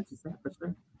 Thank you. For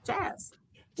sure. Chaz.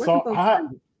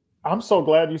 I'm so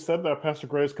glad you said that, Pastor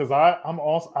Grace, because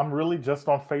I'm really just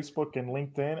on Facebook and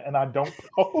LinkedIn, and I don't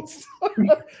post.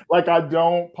 I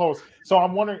don't post. So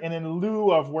I'm wondering, and in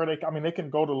lieu of where they can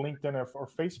go to LinkedIn or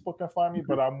Facebook and find me,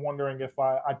 but I'm wondering if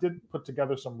I did put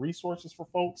together some resources for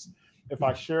folks. If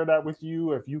I share that with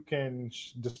you, if you can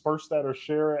disperse that or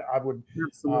share it, I would.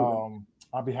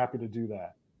 I'd be happy to do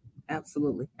that.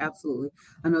 Absolutely.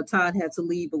 I know Todd had to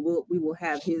leave, but we will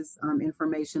have his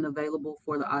information available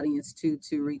for the audience to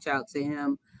reach out to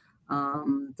him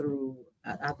through.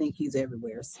 I think he's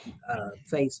everywhere.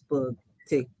 Facebook,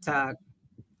 TikTok.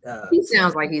 He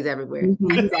sounds like he's everywhere.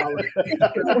 He's all in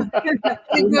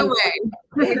a good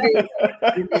way.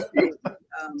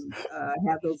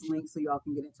 have those links so y'all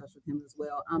can get in touch with him as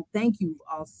well. Thank you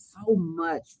all so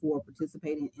much for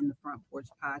participating in the Front Porch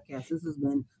Podcast. This has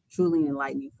been truly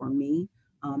enlightening for me.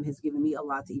 Has given me a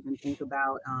lot to even think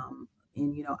about.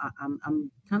 And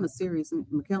I'm kind of serious.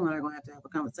 Michaela and I are going to have a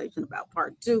conversation about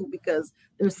part 2 because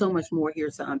there's so much more here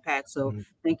to unpack. So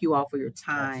thank you all for your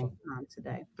time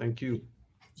today. Thank you.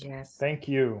 Yes. Thank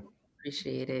you.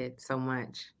 Appreciate it so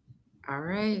much. All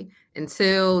right.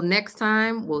 Until next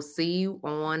time, we'll see you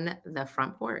on the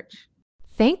front porch.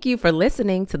 Thank you for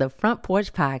listening to the Front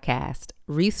Porch Podcast.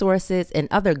 Resources and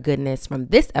other goodness from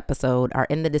this episode are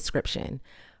in the description.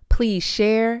 Please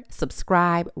share,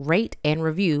 subscribe, rate, and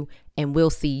review, and we'll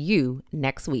see you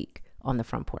next week on the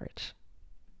Front Porch.